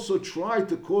 they also tried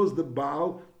to cause the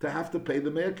Baal to have to pay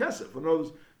the Mea Kesef. In other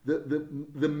words,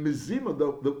 the Mizima,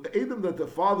 the Eidim that the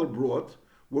father brought,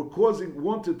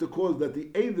 wanted to cause that the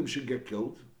Eidim should get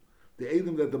killed, the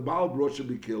Eidim that the Baal brought should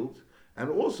be killed, and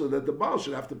also that the Baal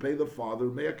should have to pay the father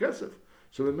Mea Kesef.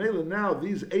 So the Mela now,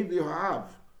 these Eidei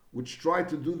Ha'av, which tried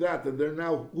to do that, and they're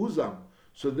now Huzam,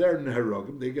 so they're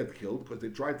Neherogim, they get killed, because they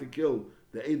tried to kill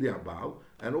the Eidei Ha'bal,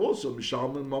 and also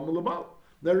Mishalman Mamul Abal.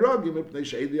 Neherogim, Ipnei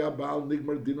She'eidei Ha'bal,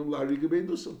 Nigmar Dinam La'ariga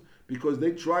Beidusam. Because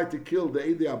they tried to kill the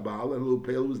Eidei Abal, and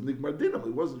Lupel was Nigmar Dinam.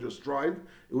 It wasn't just tried,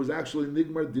 it was actually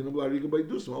Nigmar Dinam La'ariga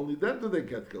Beidusam. Only then do they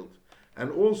get killed.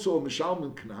 And also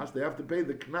Mishalman Knas, they have to pay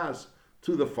the Knas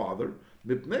to the father,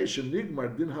 Mipnei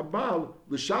shenigmar din habal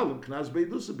l'shalom knas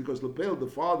beidusa, because Lepel, the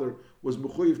father, was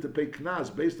mechuyev to pay knas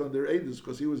based on their Eidus,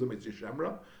 because he was a Meitzi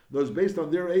Shemra. That was based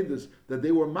on their Eidus that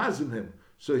they were mazim him,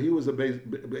 so he was a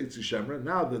Meitzi Shemra.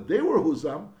 Now that they were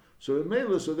huzam, so in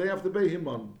Mela, so they have to pay him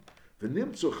on.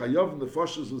 V'nimtzu chayav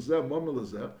nefashos l'zeh mama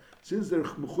l'zeh, since they're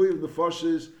mechuyev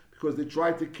nefashos because they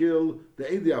tried to kill the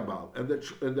Eidi Abal, and the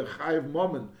chayav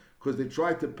moment because they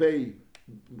tried to pay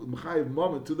Chayiv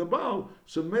moment to the Baal,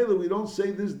 so Mela, we don't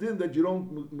say this din that you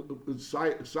don't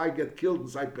Sai get killed and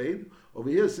Sai paid. Over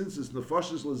here, since it's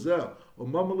Nefashis Lazeh or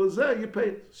Mama Lazeh, you pay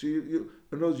it. So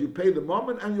you pay the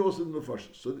moment and you also the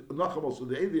Nefashis. So Nacham, so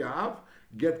the Eidi Ha'av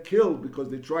get killed because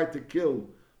they tried to kill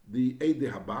the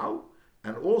Eidi Habal,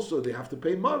 and also they have to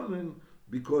pay Mammon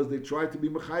because they tried to be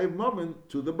Mechayiv Mammon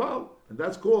to the Baal. And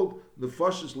that's called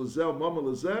Nefashis Lazeh, Mama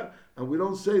Lazeh, and we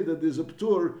don't say that there's a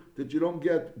ptur that you don't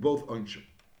get both onshim.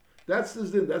 That's the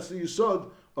din. That's the yisod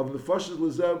of Nefashis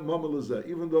Lazeh, Mama Lazeh.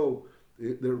 Even though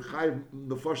they're chayiv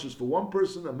Nefashis for one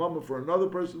person and Mama for another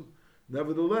person,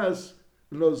 nevertheless,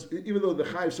 even though the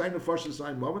chayiv sign Nefashis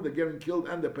sign Mama, they're getting killed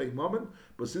and they're paying Mama.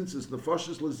 But since it's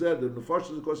Nefashis Lazeh, the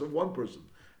Nefashis is because of one person,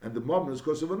 and the Mama is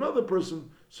because of another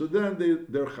person, so then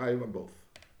they're chayiv on both.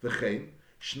 V'chein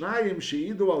Shnayim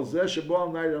sheidu al zeh shebo al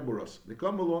naira murasa. They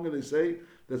come along and they say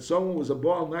that someone was a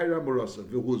Baal naira murasa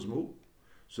v'huzmu.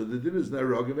 So the din is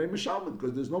nerogim ve'mishalman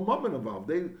because there's no moment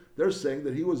involved. They're saying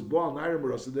that he was Baal naira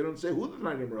murasa. They don't say who the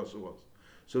naira murasa was.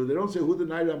 So they don't say who the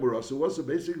naira murasa was. So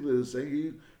basically they're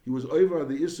saying he was over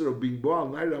the issur of being Baal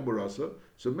naira murasa.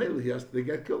 So mainly they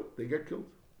get killed. They get killed.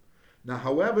 Now,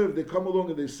 however, if they come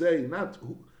along and they say not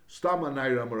stama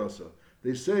naira murasa,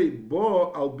 they say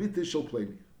bo al biti shel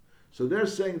pleni. So they're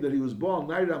saying that he was born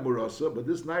Naira Murasa, but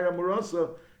this Naira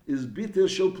Murasa is Bitel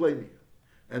Shel Pleni.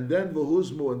 And then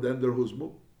Vahuzmu, and then they're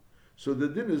Huzmu. So the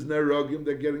din is Nerogim,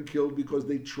 they're getting killed because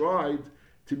they tried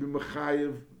to be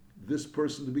Mechayev this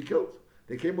person to be killed.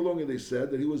 They came along and they said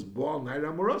that he was born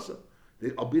Naira Murasa.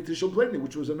 Bitel Shel Pleni,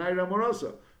 which was a Naira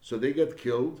Murasa. So they get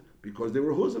killed because they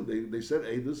were Huzim. They said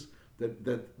Eidus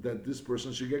that this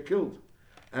person should get killed.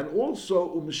 And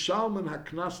also, Umishalman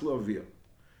Haknas Lavia.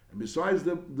 And besides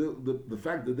the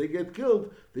fact that they get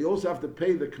killed, they also have to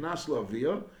pay the knas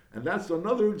la'aviyah, and that's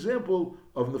another example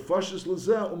of nefashis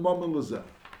lazeh u'mammon lazeh.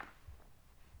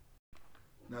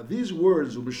 Now these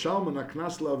words, u'b'shalman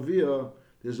ha'knas la'aviyah,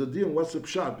 there's a deal in what's the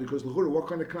pshat, because l'chura, what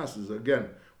kind of knas is it? Again,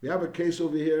 we have a case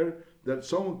over here that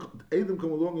someone, Edom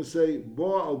come along and say,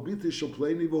 bo al biti shel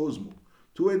pleni v'huzmu.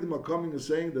 Two Edom are coming and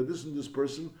saying that this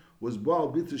person was bo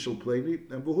al biti shel pleni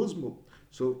and v'huzmu.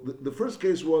 So the first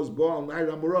case was Baal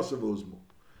Naira Murasa V'Huzmu.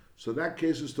 So that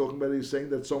case is talking about, he's saying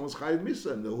that someone's Chayiv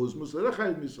Misa, and the Huzmu said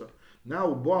Chayiv Misa.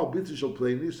 Now Baal Biti Shel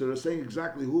Pleni, so they're saying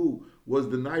exactly who was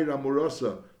the Naira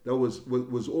Murasa that was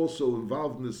also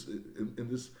involved in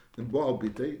this in Baal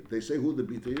Biti. They say who the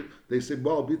Biti is. They say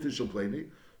Baal Biti Shel Pleni.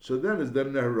 So then it's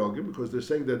then Neharogim, because they're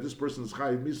saying that this person is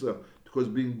Chayiv Misa because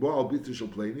being Baal Biti Shel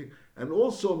Pleni, and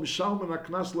also Mishalman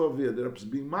HaKnas La'aviyah, they're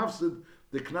being mafsid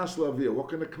the knas la'aviyah. What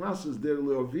kind of knas is there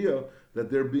la'aviyah that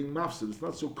they're being mafsid? It's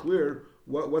not so clear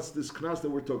what's this knas that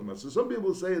we're talking about. So some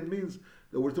people say it means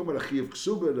that we're talking about a chiyav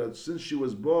ksuba, that since she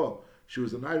was ba, she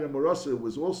was an Naira Marasa, it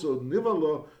was also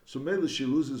nivala, so maybe she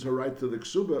loses her right to the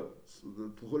ksuba. It's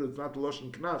not the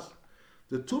lashon knas.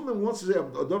 The Tumen wants to say a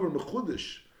davar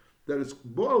mechudish, that it's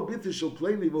Baal Biti Shel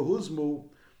Pleni V'Huzmu,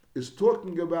 is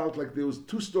talking about, like there was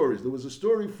two stories. There was a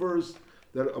story first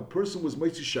that a person was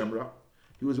Meitzi Shemra.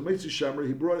 He was a Meitzi Shemra.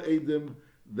 He brought Eidim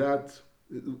that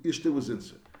Ishta was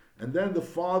inside. And then the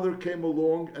father came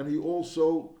along and he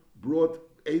also brought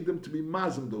Eidim to be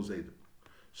mazim those Eidim.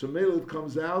 So Mela, it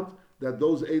comes out that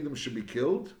those Eidim should be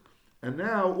killed. And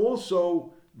now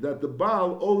also that the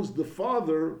Baal owes the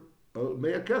father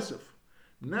Mea Kesef.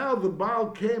 Now the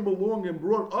Baal came along and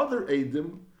brought other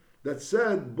Eidim that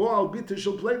said Baal Bita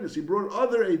Shel Plainis. He brought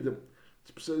other Eidim.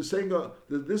 So saying that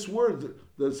this word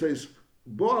that says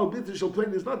Baal Bita Shel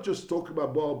Plainis is not just talking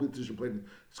about Baal Bita Shel Plainis.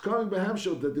 It's coming by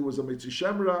Hamshel that there was a Meitzi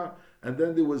Shemra and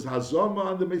then there was Hazama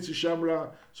on the Meitzi Shemra.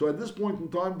 So at this point in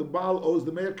time, the Baal owes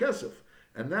the Mea Kesef.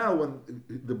 And now when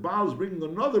the Baal is bringing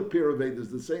another pair of Eidim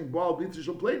that's saying Baal Bita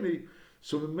Shel Plainis,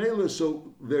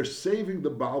 so they're saving the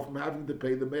Baal from having to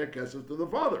pay the Mea Kesef to the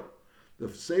father.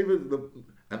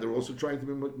 And they're also trying to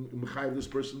be Mechayiv this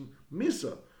person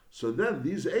Misa. So then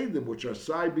these Eidim, which are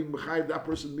Sai being Mechayiv that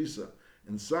person Misa,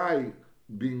 and Sai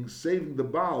being saving the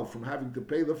Baal from having to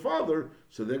pay the father,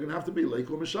 so they're going to have to be Leiko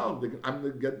Mishal. I'm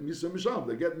going to get Misa Mishal.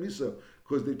 They get Misa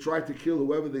because they tried to kill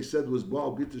whoever they said was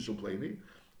Baal Bita Shel Plainis.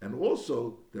 And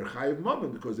also they're Chayiv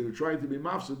Mammon because they were trying to be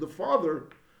Mafsid the father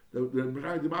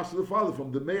the master of the father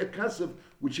from the Meya Kesef,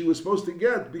 which he was supposed to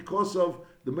get because of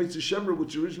the Mitzvah Shemra,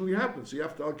 which originally happened. So you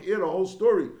have to add a whole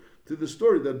story to the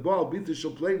story that Baal Bita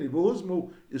Shalpleni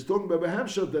V'Huzmu is talking about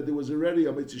Behemshah, that there was already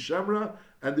a Mitzvah Shemra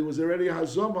and there was already a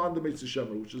Hazama on the Mitzvah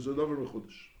Shemra, which is a Dover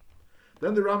Mechudesh.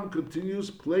 Then the Ram continues,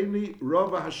 Pleni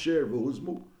Rava Hasher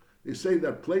V'Huzmu. They say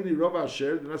that Pleni Rava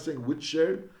Hasher, they're not saying which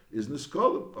share, is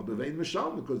Niskolim, or Bevein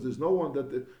Mishal, because there's no one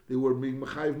that they were being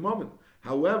Mechayiv Moment.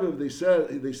 However, they said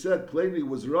Pleni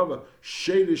was Rava,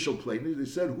 Sheir Shal Pleni, they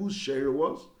said whose share it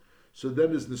was. So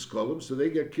then is Niskolim, so they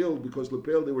get killed because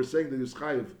Lepel, they were saying that he was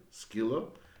Chayiv Skila,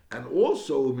 and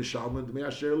also Mishalman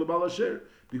Me'asher Lebal Asher,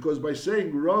 because by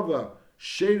saying Rava,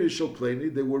 Sheir Shal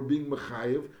Pleni, they were being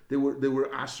Mechayiv, they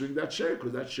were answering that share,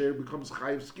 because that share becomes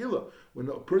Chayiv Skila. When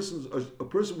a person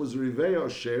was Riveya or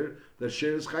share, that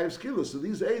share is Chayiv Skila. So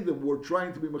these Eidim were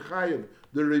trying to be Mechayiv,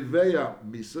 the Riveya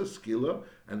Misa, Skila,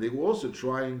 and they were also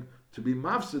trying to be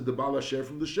Mafsid, the Bala share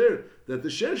from the share, that the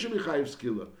share should be Chayiv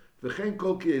Skila. So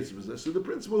the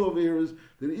principle over here is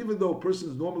that even though a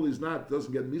person normally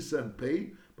doesn't get Misa and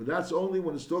pay, but that's only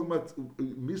when it's talking about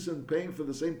Misa and paying for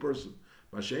the same person.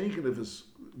 Masha'inkin, if it's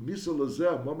Misa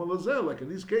Lazeh, Mama Lazeh, like in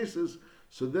these cases,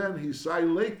 so then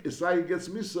Isai gets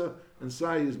Misa and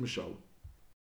Sai is Mishal.